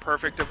get that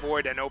perfect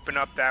avoid and open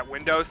up that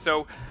window.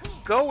 So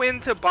go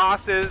into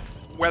bosses,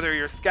 whether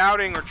you're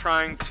scouting or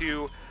trying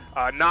to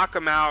knock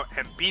them out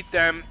and beat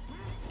them,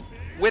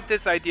 with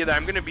this idea that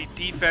I'm going to be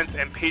defense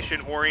and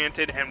patient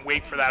oriented and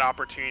wait for that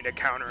opportunity to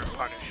counter and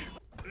punish.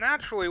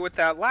 Naturally, with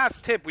that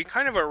last tip, we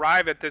kind of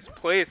arrive at this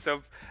place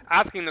of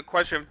asking the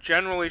question of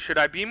generally, should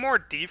I be more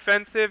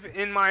defensive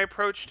in my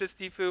approach to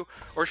Sifu,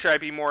 or should I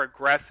be more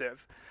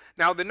aggressive?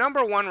 Now, the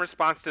 #1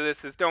 response to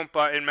this is don't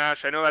button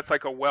mash. I know that's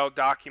like a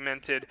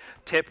well-documented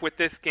tip with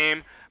this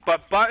game,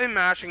 but button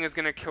mashing is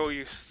going to kill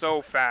you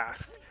so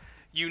fast.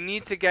 You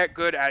need to get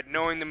good at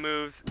knowing the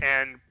moves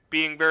and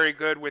being very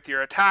good with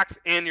your attacks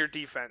and your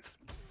defense.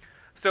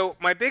 So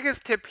my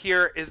biggest tip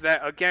here is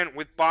that, again,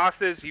 with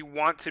bosses, you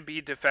want to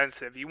be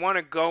defensive. You want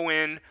to go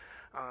in,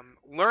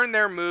 learn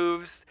their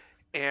moves,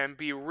 and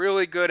be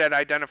really good at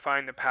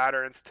identifying the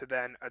patterns to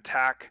then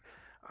attack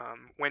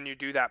when you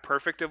do that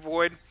perfect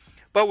avoid.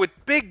 But with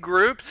big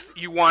groups,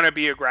 you want to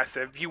be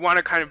aggressive. You want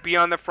to kind of be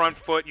on the front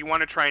foot. You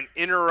want to try and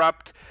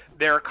interrupt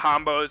their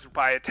combos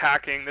by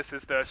attacking. This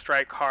is the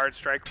strike hard,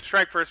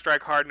 strike first,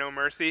 strike hard, no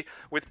mercy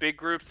with big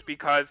groups,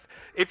 because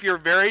if you're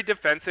very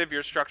defensive,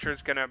 your structure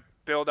is going to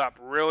build up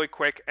really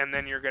quick and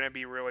then you're going to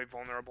be really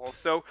vulnerable.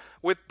 So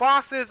with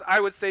bosses, I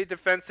would say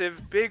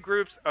defensive, big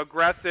groups,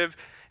 aggressive,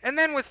 and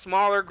then with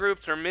smaller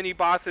groups or mini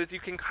bosses, you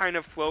can kind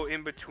of float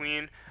in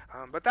between.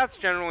 But that's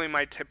generally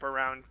my tip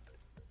around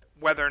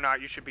whether or not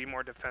you should be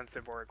more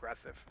defensive or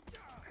aggressive.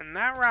 And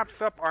that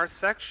wraps up our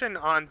section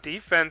on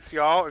defense,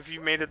 y'all. If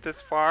you made it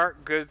this far,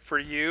 good for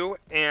you.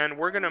 And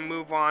we're going to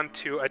move on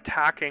to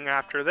attacking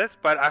after this.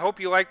 But I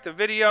hope you liked the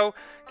video.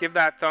 Give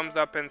that thumbs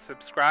up and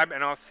subscribe,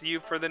 and I'll see you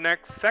for the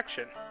next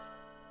section.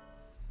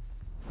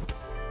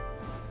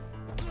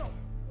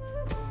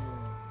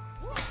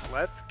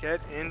 Let's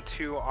get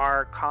into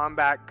our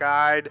combat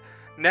guide.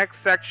 Next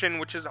section,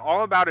 which is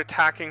all about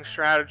attacking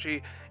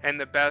strategy and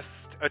the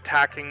best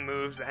attacking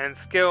moves and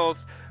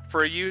skills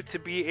for you to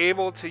be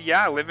able to,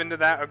 live into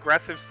that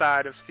aggressive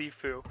side of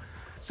Sifu.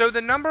 So the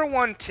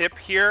 #1 tip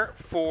here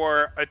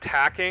for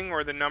attacking,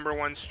 or the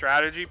 #1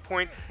 strategy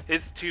point,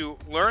 is to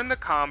learn the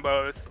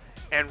combos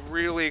and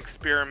really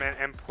experiment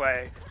and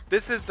play.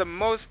 This is the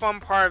most fun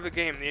part of the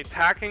game. The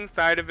attacking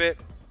side of it,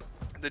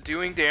 the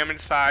doing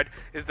damage side,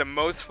 is the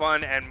most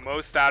fun and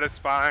most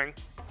satisfying,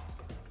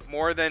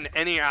 more than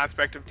any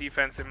aspect of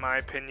defense in my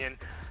opinion.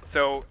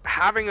 So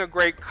having a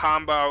great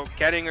combo,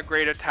 getting a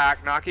great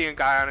attack, knocking a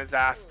guy on his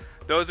ass,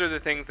 Those are the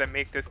things that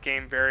make this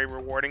game very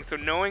rewarding. So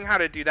knowing how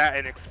to do that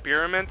and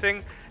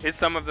experimenting is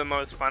some of the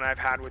most fun I've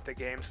had with the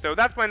game. So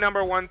that's my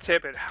number one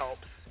tip. It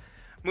helps.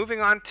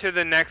 Moving on to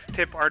the next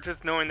tip are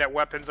just knowing that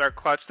weapons are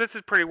clutch. This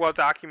is pretty well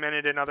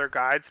documented in other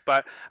guides,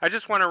 but I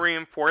just want to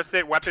reinforce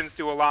it. Weapons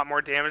do a lot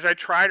more damage. I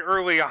tried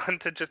early on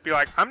to just be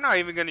like, I'm not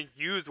even going to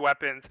use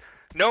weapons.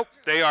 Nope,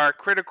 they are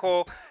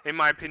critical, in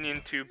my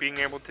opinion, to being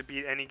able to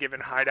beat any given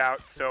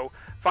hideout. So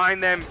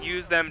find them,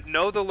 use them,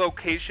 know the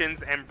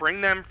locations, and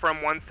bring them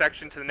from one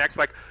section to the next.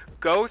 Like,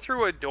 go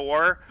through a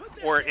door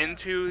or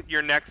into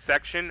your next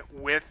section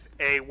with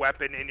a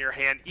weapon in your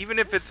hand, even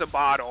if it's a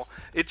bottle.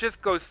 It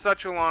just goes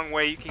such a long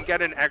way. You can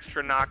get an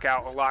extra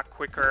knockout a lot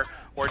quicker,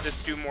 or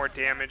just do more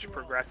damage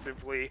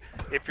progressively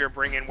if you're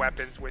bringing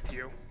weapons with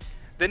you.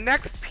 The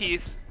next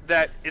piece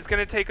that is going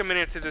to take a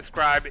minute to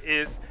describe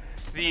is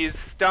these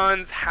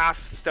stuns,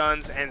 half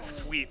stuns, and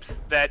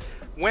sweeps that,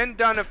 when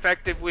done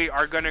effectively,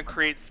 are going to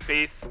create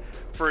space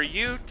for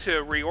you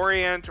to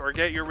reorient or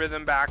get your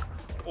rhythm back,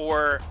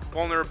 or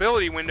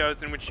vulnerability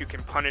windows in which you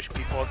can punish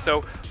people.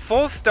 So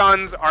full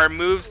stuns are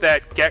moves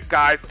that get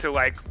guys to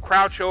like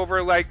crouch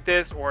over like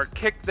this or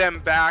kick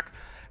them back.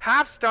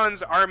 Half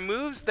stuns are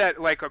moves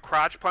that, like a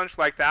crotch punch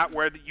like that,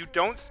 where you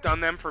don't stun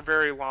them for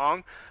very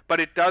long, but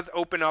it does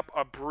open up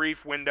a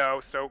brief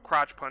window. So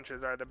crotch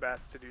punches are the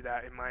best to do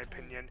that, in my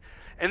opinion.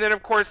 And then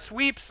of course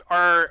sweeps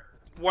are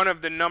one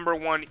of the number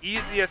one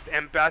easiest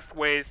and best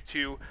ways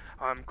to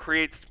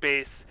create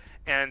space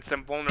and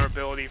some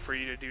vulnerability for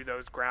you to do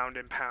those ground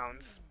and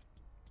pounds.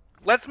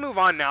 Let's move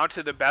on now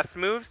to the best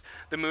moves,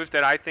 the moves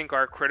that I think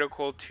are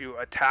critical to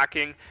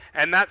attacking,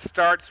 and that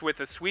starts with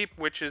a sweep,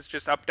 which is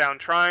just up, down,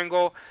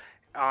 triangle.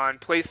 On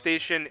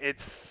PlayStation,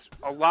 it's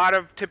a lot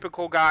of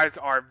typical guys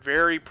are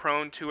very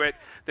prone to it.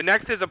 The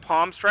next is a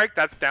palm strike,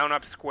 that's down,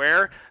 up,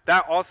 square.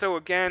 That also,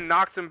 again,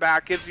 knocks them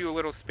back, gives you a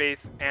little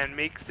space, and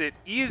makes it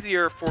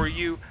easier for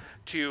you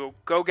to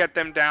go get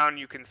them down.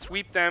 You can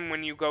sweep them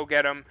when you go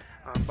get them,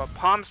 but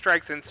palm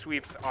strikes and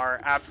sweeps are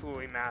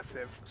absolutely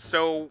massive.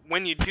 So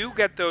when you do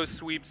get those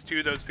sweeps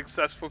too, those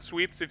successful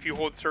sweeps, if you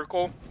hold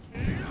circle,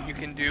 you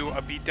can do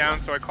a beatdown.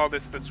 So I call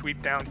this the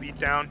sweep down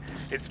beatdown.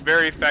 It's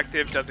very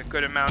effective, does a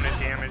good amount of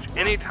damage.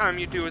 Anytime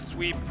you do a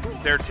sweep,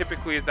 there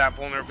typically is that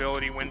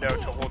vulnerability window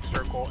to hold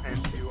circle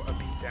and do a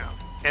beatdown.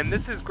 And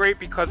this is great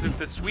because if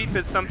the sweep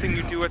is something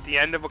you do at the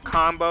end of a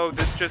combo,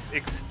 this just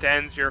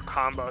extends your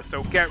combo.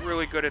 So get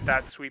really good at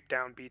that sweep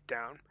down, beat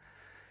down.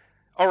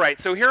 Alright,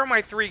 so here are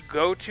my three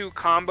go-to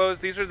combos.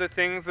 These are the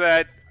things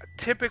that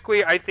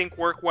typically I think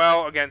work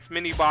well against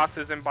mini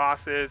bosses and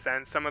bosses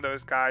and some of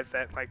those guys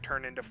that like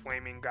turn into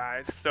flaming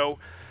guys. So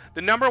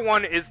the number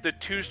one is the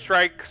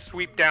two-strike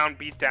sweep down,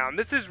 beat down.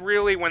 This is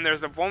really when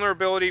there's a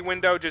vulnerability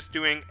window, just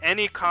doing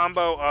any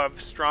combo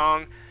of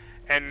strong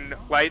and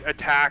light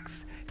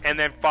attacks, and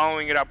then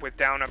following it up with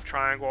down, up,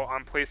 triangle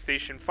on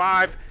PlayStation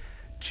 5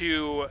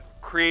 to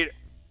create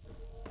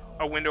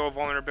a window of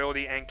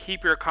vulnerability and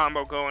keep your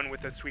combo going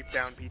with a sweep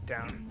down, beat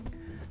down.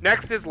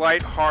 Next is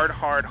light, hard,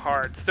 hard,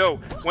 hard. So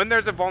when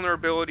there's a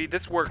vulnerability,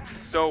 this works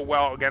so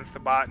well against the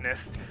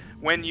botanist.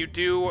 When you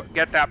do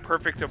get that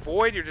perfect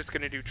avoid, you're just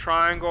going to do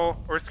triangle,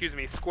 or excuse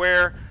me,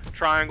 square,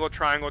 triangle,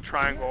 triangle,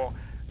 triangle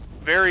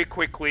very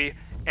quickly,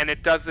 and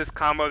it does this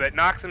combo that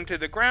knocks them to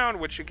the ground,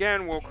 which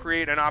again will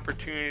create an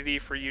opportunity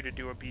for you to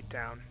do a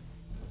beatdown.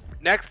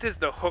 Next is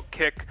the hook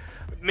kick.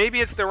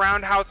 Maybe it's the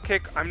roundhouse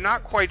kick. I'm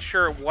not quite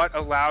sure what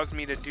allows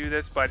me to do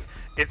this, but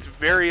it's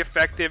very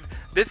effective.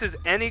 This is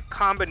any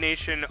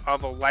combination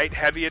of a light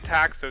heavy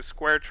attack, so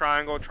square,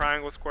 triangle,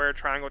 triangle, square,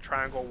 triangle,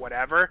 triangle,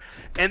 whatever,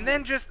 and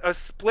then just a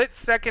split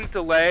second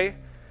delay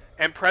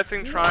and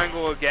pressing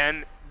triangle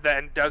again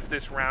then does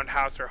this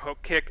roundhouse or hook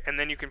kick, and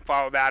then you can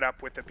follow that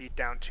up with a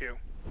beatdown too.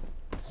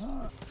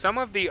 Some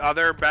of the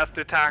other best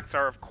attacks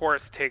are, of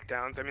course,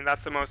 takedowns. I mean,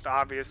 that's the most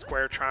obvious,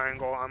 square,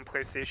 triangle on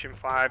PlayStation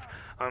 5.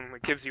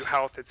 It gives you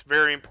health. It's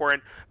very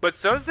important. But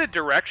so is the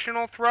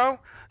directional throw.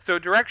 So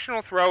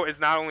directional throw is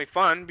not only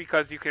fun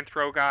because you can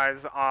throw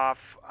guys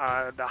off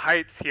the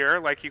heights here,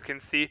 like you can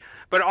see,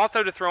 but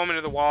also to throw them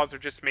into the walls or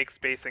just make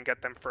space and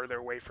get them further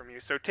away from you.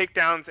 So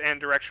takedowns and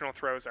directional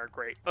throws are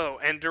great. Oh,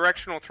 and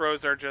directional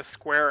throws are just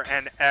square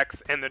and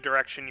X in the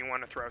direction you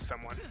want to throw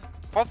someone.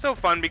 Also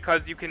fun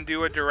because you can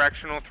do a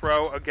directional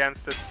throw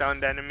against a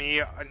stunned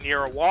enemy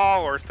near a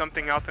wall or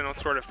something else, and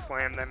it'll sort of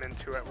slam them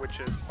into it, which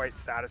is quite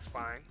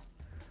satisfying.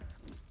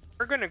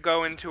 We're going to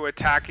go into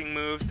attacking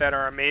moves that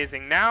are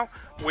amazing now,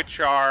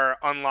 which are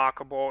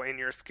unlockable in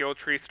your skill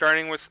tree,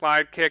 starting with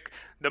slide kick,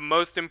 the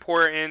most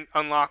important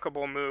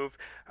unlockable move.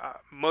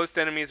 Most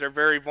enemies are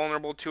very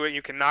vulnerable to it.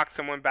 You can knock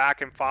someone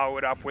back and follow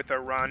it up with a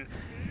run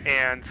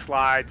and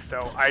slide,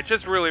 so I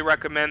just really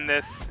recommend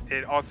this.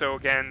 It also,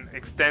 again,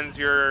 extends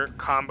your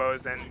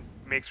combos and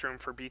makes room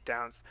for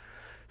beatdowns.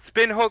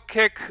 Spin hook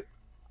kick.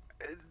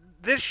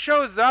 This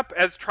shows up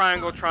as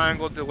triangle,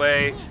 triangle,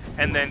 delay,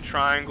 and then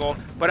triangle,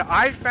 but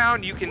I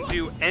found you can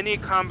do any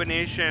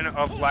combination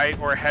of light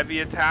or heavy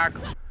attack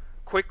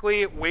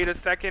quickly, wait a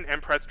second,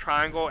 and press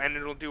triangle, and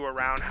it'll do a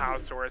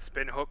roundhouse or a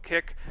spin hook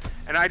kick.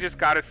 And I just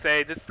gotta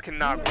say, this can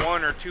knock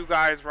 1 or 2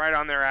 guys right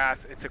on their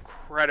ass. It's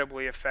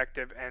incredibly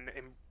effective and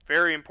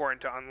very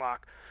important to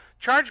unlock.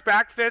 Charge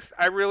back fist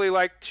I really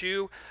like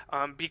too,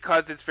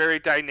 because it's very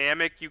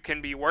dynamic. You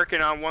can be working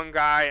on one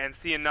guy and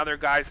see another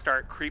guy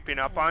start creeping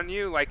up on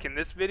you, like in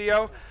this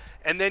video,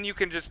 and then you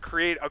can just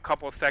create a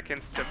couple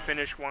seconds to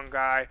finish one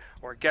guy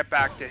or get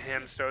back to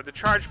him. So the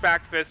charge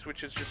back fist,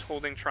 which is just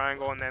holding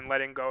triangle and then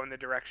letting go in the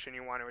direction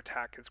you want to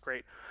attack, is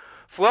great.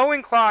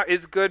 Flowing Claw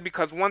is good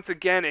because once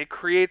again it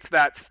creates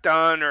that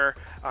stun or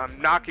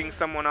knocking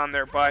someone on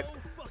their butt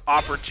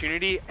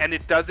opportunity, and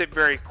it does it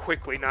very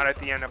quickly, not at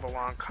the end of a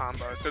long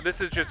combo. So this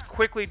is just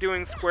quickly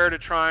doing square to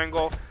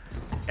triangle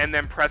and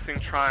then pressing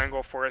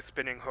triangle for a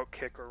spinning hook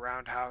kick or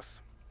roundhouse.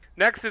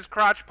 Next is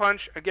Crotch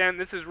Punch. Again,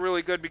 this is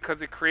really good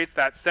because it creates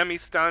that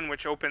semi-stun,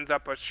 which opens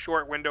up a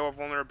short window of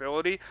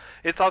vulnerability.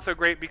 It's also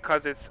great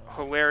because it's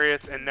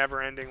hilarious and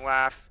never-ending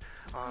laughs.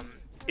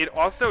 It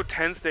also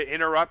tends to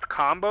interrupt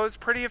combos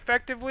pretty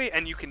effectively,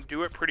 and you can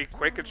do it pretty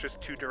quick. It's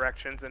just 2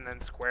 directions and then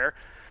square.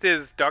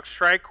 This is Duck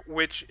Strike,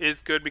 which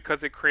is good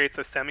because it creates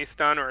a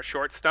semi-stun or a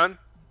short stun,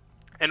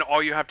 and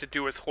all you have to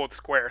do is hold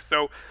square.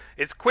 So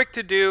it's quick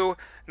to do,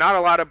 not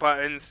a lot of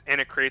buttons,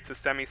 and it creates a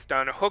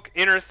semi-stun. Hook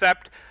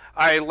Intercept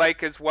I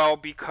like as well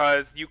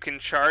because you can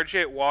charge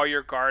it while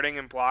you're guarding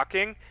and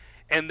blocking,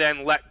 and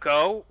then let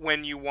go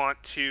when you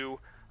want to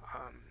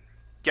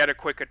get a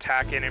quick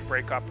attack in and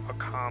break up a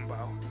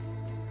combo.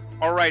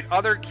 Alright,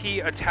 other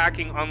key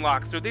attacking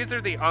unlocks. So these are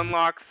the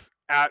unlocks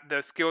at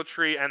the skill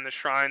tree and the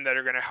shrine that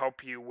are going to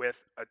help you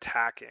with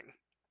attacking.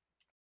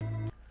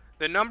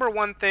 The number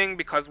one thing,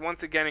 because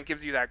once again it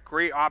gives you that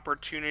great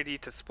opportunity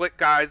to split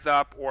guys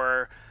up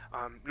or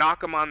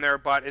knock them on their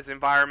butt, is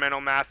Environmental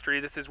Mastery.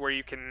 This is where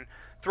you can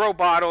throw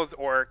bottles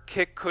or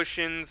kick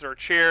cushions or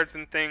chairs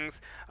and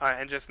things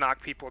and just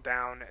knock people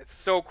down. It's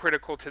so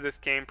critical to this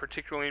game,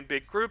 particularly in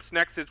big groups.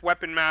 Next is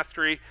Weapon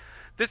Mastery.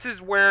 This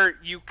is where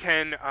you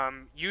can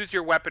use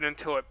your weapon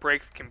until it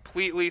breaks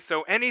completely.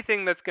 So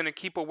anything that's going to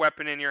keep a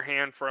weapon in your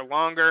hand for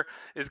longer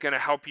is going to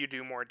help you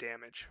do more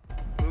damage.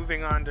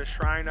 Moving on to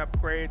shrine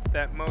upgrades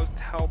that most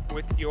help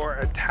with your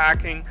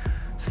attacking,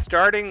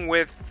 starting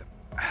with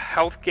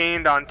health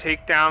gained on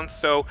takedowns.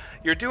 So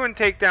you're doing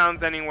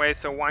takedowns anyway,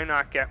 so why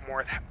not get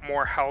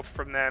more health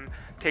from them?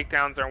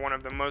 Takedowns are one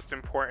of the most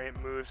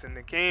important moves in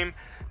the game.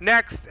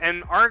 Next,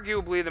 and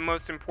arguably the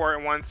most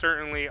important one,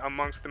 certainly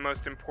amongst the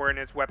most important,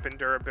 is weapon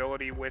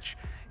durability, which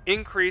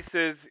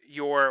increases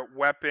your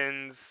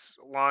weapon's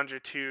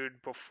longitude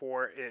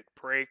before it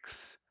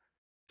breaks.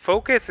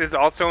 Focus is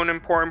also an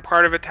important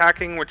part of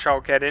attacking, which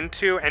I'll get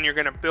into, and you're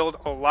going to build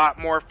a lot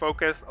more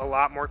focus a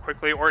lot more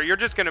quickly, or you're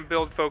just going to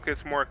build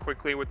focus more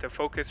quickly with the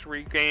focus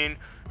regain,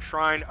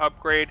 shrine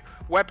upgrade.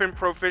 Weapon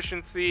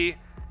proficiency,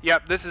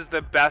 yep, this is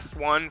the best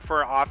one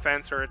for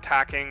offense or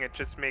attacking. It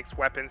just makes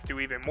weapons do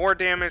even more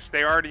damage.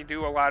 They already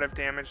do a lot of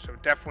damage, so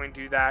definitely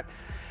do that.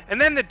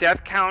 And then the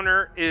death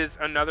counter is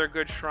another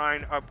good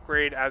shrine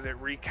upgrade, as it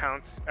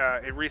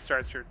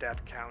restarts your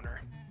death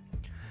counter.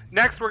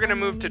 Next, we're going to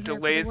move to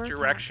delays,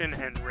 direction,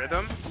 and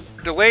rhythm.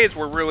 Delays,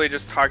 we're really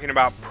just talking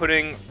about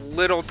putting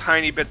little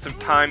tiny bits of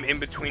time in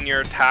between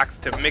your attacks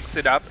to mix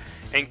it up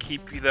and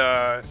keep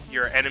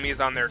your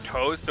enemies on their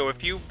toes. So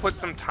if you put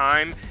some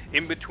time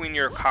in between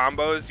your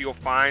combos, you'll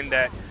find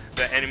that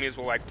the enemies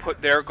will like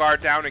put their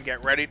guard down and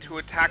get ready to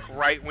attack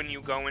right when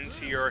you go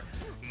into your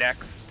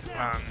next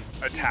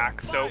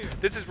attack. So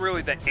this is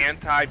really the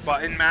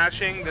anti-button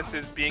mashing. This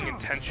is being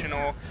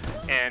intentional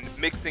and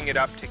mixing it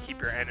up to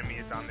keep your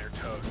enemies on their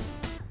toes.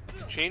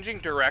 Changing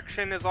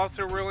direction is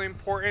also really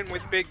important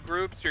with big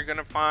groups. You're going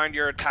to find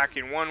you're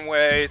attacking one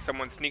way,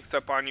 someone sneaks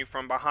up on you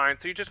from behind,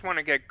 so you just want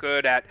to get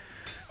good at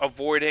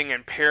avoiding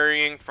and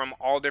parrying from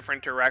all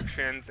different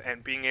directions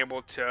and being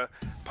able to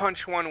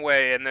punch one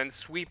way and then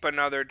sweep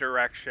another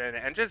direction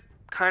and just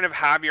kind of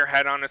have your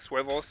head on a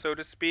swivel, so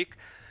to speak,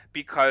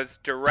 because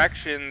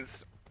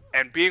directions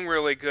and being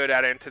really good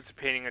at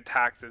anticipating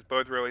attacks is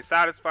both really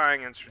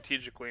satisfying and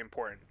strategically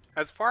important.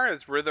 As far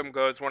as rhythm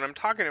goes, when I'm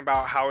talking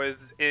about how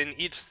is in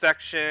each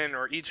section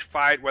or each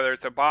fight, whether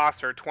it's a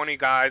boss or 20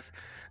 guys,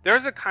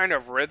 there's a kind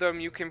of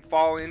rhythm you can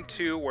fall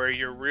into where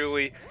you're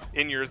really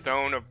in your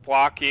zone of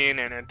blocking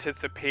and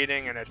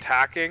anticipating and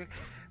attacking.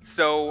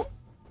 So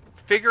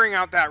figuring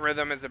out that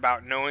rhythm is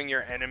about knowing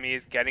your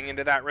enemies, getting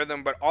into that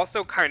rhythm, but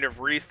also kind of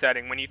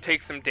resetting. When you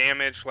take some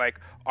damage, like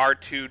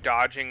R2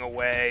 dodging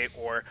away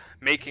or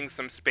making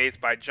some space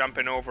by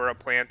jumping over a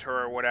planter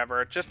or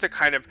whatever, just to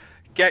kind of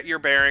get your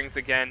bearings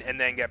again and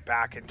then get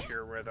back into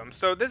your rhythm.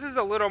 So this is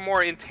a little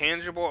more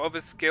intangible of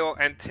a skill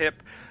and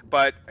tip,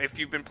 but if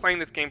you've been playing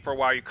this game for a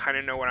while, you kind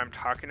of know what I'm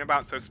talking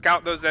about. So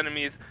scout those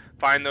enemies,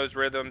 find those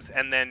rhythms,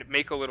 and then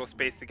make a little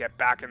space to get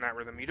back in that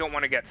rhythm. You don't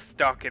want to get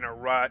stuck in a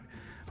rut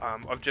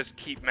of just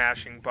keep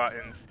mashing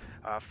buttons.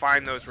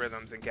 Find those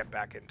rhythms and get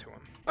back into them.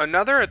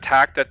 Another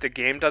attack that the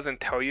game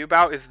doesn't tell you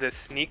about is this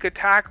sneak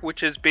attack,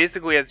 which is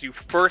basically as you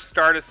first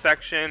start a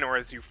section or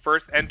as you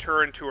first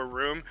enter into a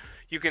room,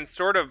 you can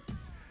sort of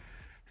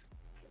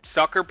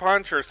sucker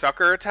punch or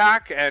sucker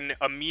attack and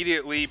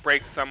immediately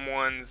break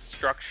someone's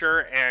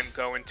structure and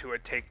go into a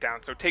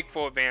takedown. So take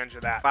full advantage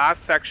of that.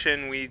 Last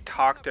section we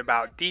talked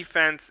about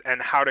defense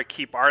and how to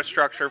keep our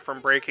structure from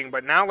breaking,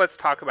 but now let's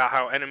talk about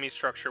how enemy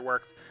structure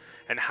works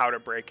and how to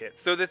break it.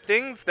 So the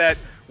things that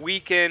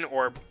weaken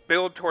or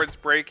build towards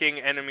breaking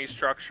enemy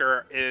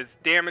structure is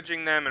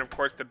damaging them, and of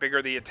course the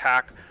bigger the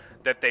attack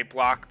that they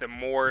block, the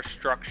more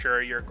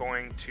structure you're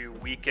going to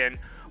weaken.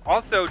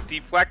 Also,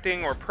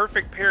 deflecting or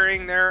perfect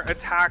parrying their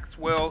attacks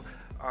will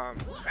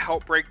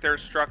help break their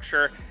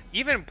structure.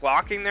 Even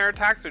blocking their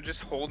attacks, so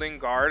just holding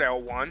guard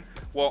L1,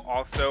 will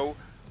also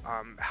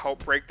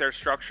help break their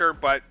structure,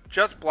 but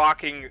just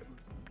blocking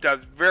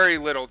does very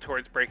little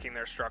towards breaking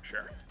their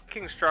structure.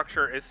 Breaking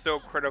structure is so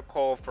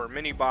critical for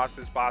mini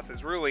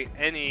bosses, really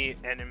any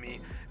enemy,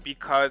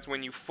 because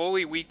when you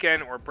fully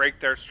weaken or break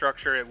their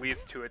structure, it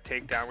leads to a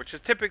takedown, which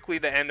is typically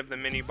the end of the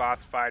mini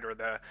boss fight or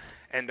the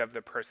end of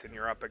the person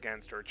you're up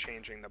against or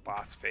changing the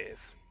boss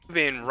phase.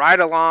 Moving right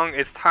along,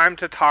 it's time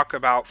to talk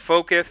about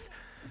focus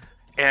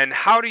and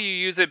how do you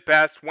use it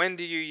best, when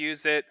do you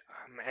use it,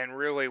 and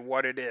really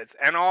what it is.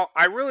 And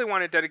I really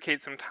want to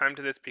dedicate some time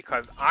to this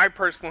because I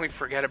personally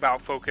forget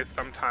about focus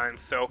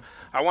sometimes, so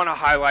I want to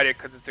highlight it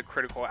because it's a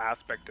critical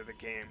aspect of the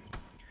game.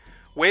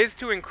 Ways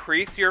to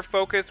increase your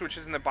focus, which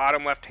is in the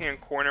bottom left-hand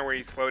corner where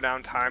you slow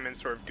down time and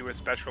sort of do a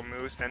special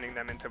move, sending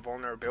them into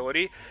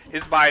vulnerability,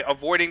 is by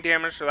avoiding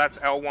damage, so that's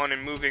L1,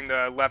 and moving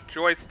the left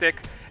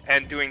joystick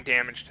and doing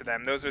damage to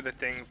them. Those are the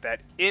things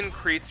that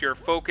increase your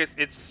focus.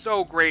 It's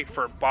so great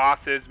for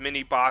bosses,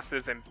 mini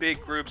bosses, and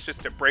big groups just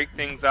to break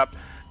things up,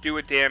 do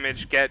a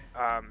damage,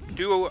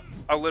 do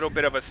a little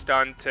bit of a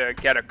stun to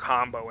get a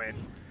combo in.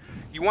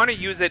 You want to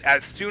use it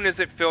as soon as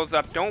it fills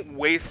up. Don't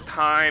waste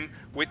time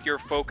with your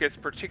focus,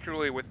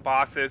 particularly with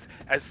bosses.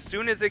 As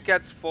soon as it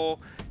gets full,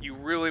 you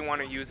really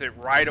want to use it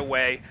right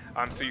away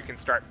so you can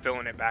start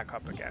filling it back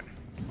up again.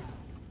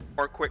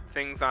 More quick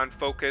things on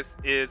focus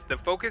is the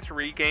focus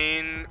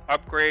regain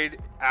upgrade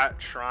at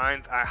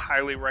shrines. I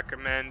highly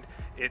recommend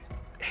it.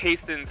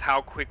 Hastens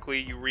how quickly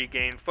you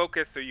regain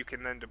focus so you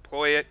can then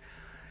deploy it.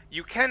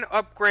 You can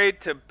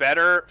upgrade to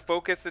better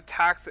focus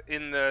attacks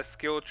in the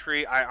skill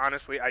tree.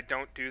 I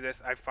don't do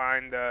this. I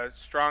find the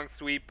strong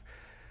sweep,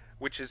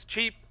 which is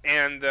cheap,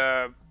 and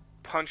the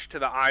punch to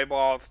the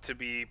eyeballs to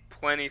be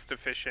plenty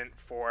sufficient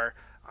for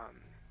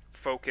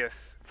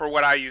focus, for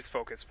what I use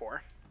focus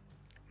for.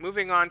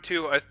 Moving on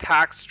to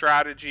attack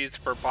strategies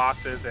for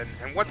bosses and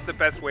what's the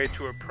best way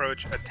to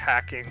approach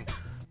attacking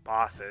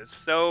bosses.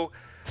 So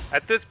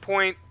at this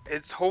point,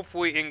 it's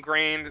hopefully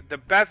ingrained. The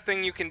best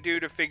thing you can do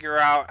to figure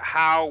out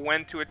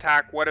when to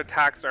attack, what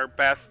attacks are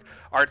best,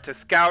 are to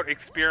scout,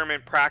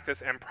 experiment,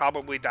 practice, and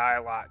probably die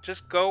a lot.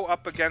 Just go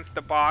up against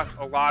the boss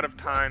a lot of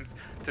times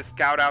to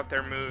scout out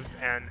their moves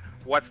and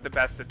what's the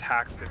best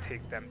attacks to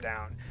take them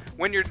down.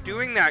 When you're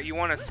doing that, you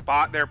want to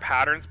spot their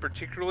patterns,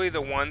 particularly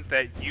the ones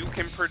that you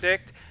can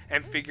predict,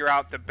 and figure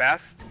out the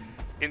best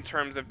in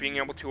terms of being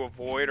able to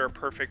avoid or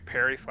perfect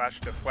parry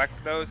 /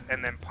 deflect those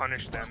and then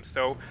punish them.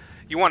 So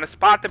you want to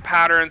spot the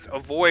patterns,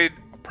 avoid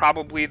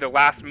probably the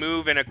last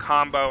move in a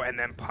combo, and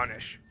then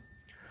punish.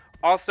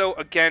 Also,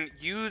 again,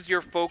 use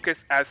your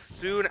focus as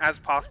soon as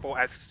possible,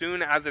 as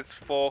soon as it's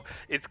full.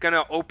 It's going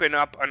to open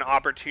up an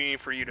opportunity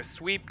for you to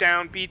sweep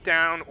down, beat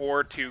down,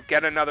 or to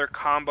get another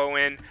combo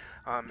in,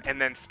 and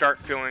then start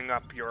filling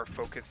up your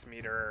focus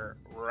meter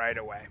right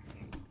away.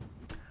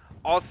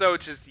 Also,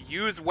 just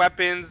use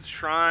weapons,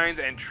 shrines,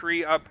 and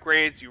tree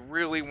upgrades. You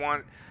really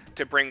want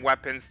to bring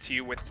weapons to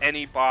you with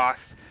any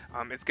boss.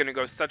 It's going to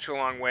go such a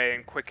long way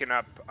in quicken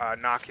up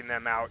knocking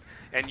them out.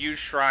 And use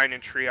shrine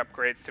and tree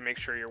upgrades to make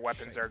sure your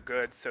weapons are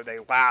good so they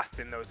last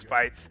in those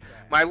fights.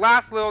 My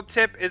last little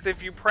tip is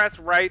if you press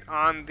right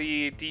on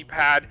the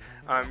D-pad,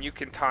 you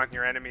can taunt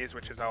your enemies,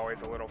 which is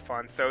always a little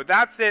fun. So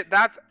that's it.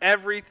 That's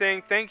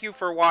everything. Thank you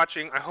for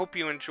watching. I hope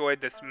you enjoyed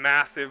this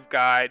massive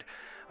guide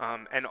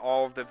and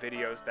all of the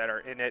videos that are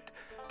in it.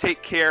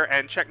 Take care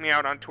and check me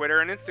out on Twitter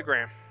and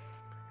Instagram.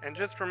 And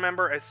just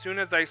remember, as soon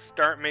as I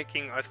start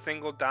making a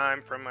single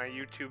dime from my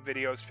YouTube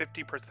videos,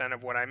 50%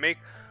 of what I make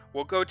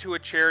will go to a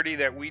charity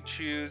that we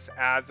choose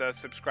as a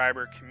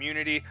subscriber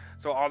community.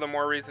 So all the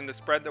more reason to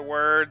spread the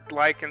word,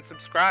 like, and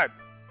subscribe.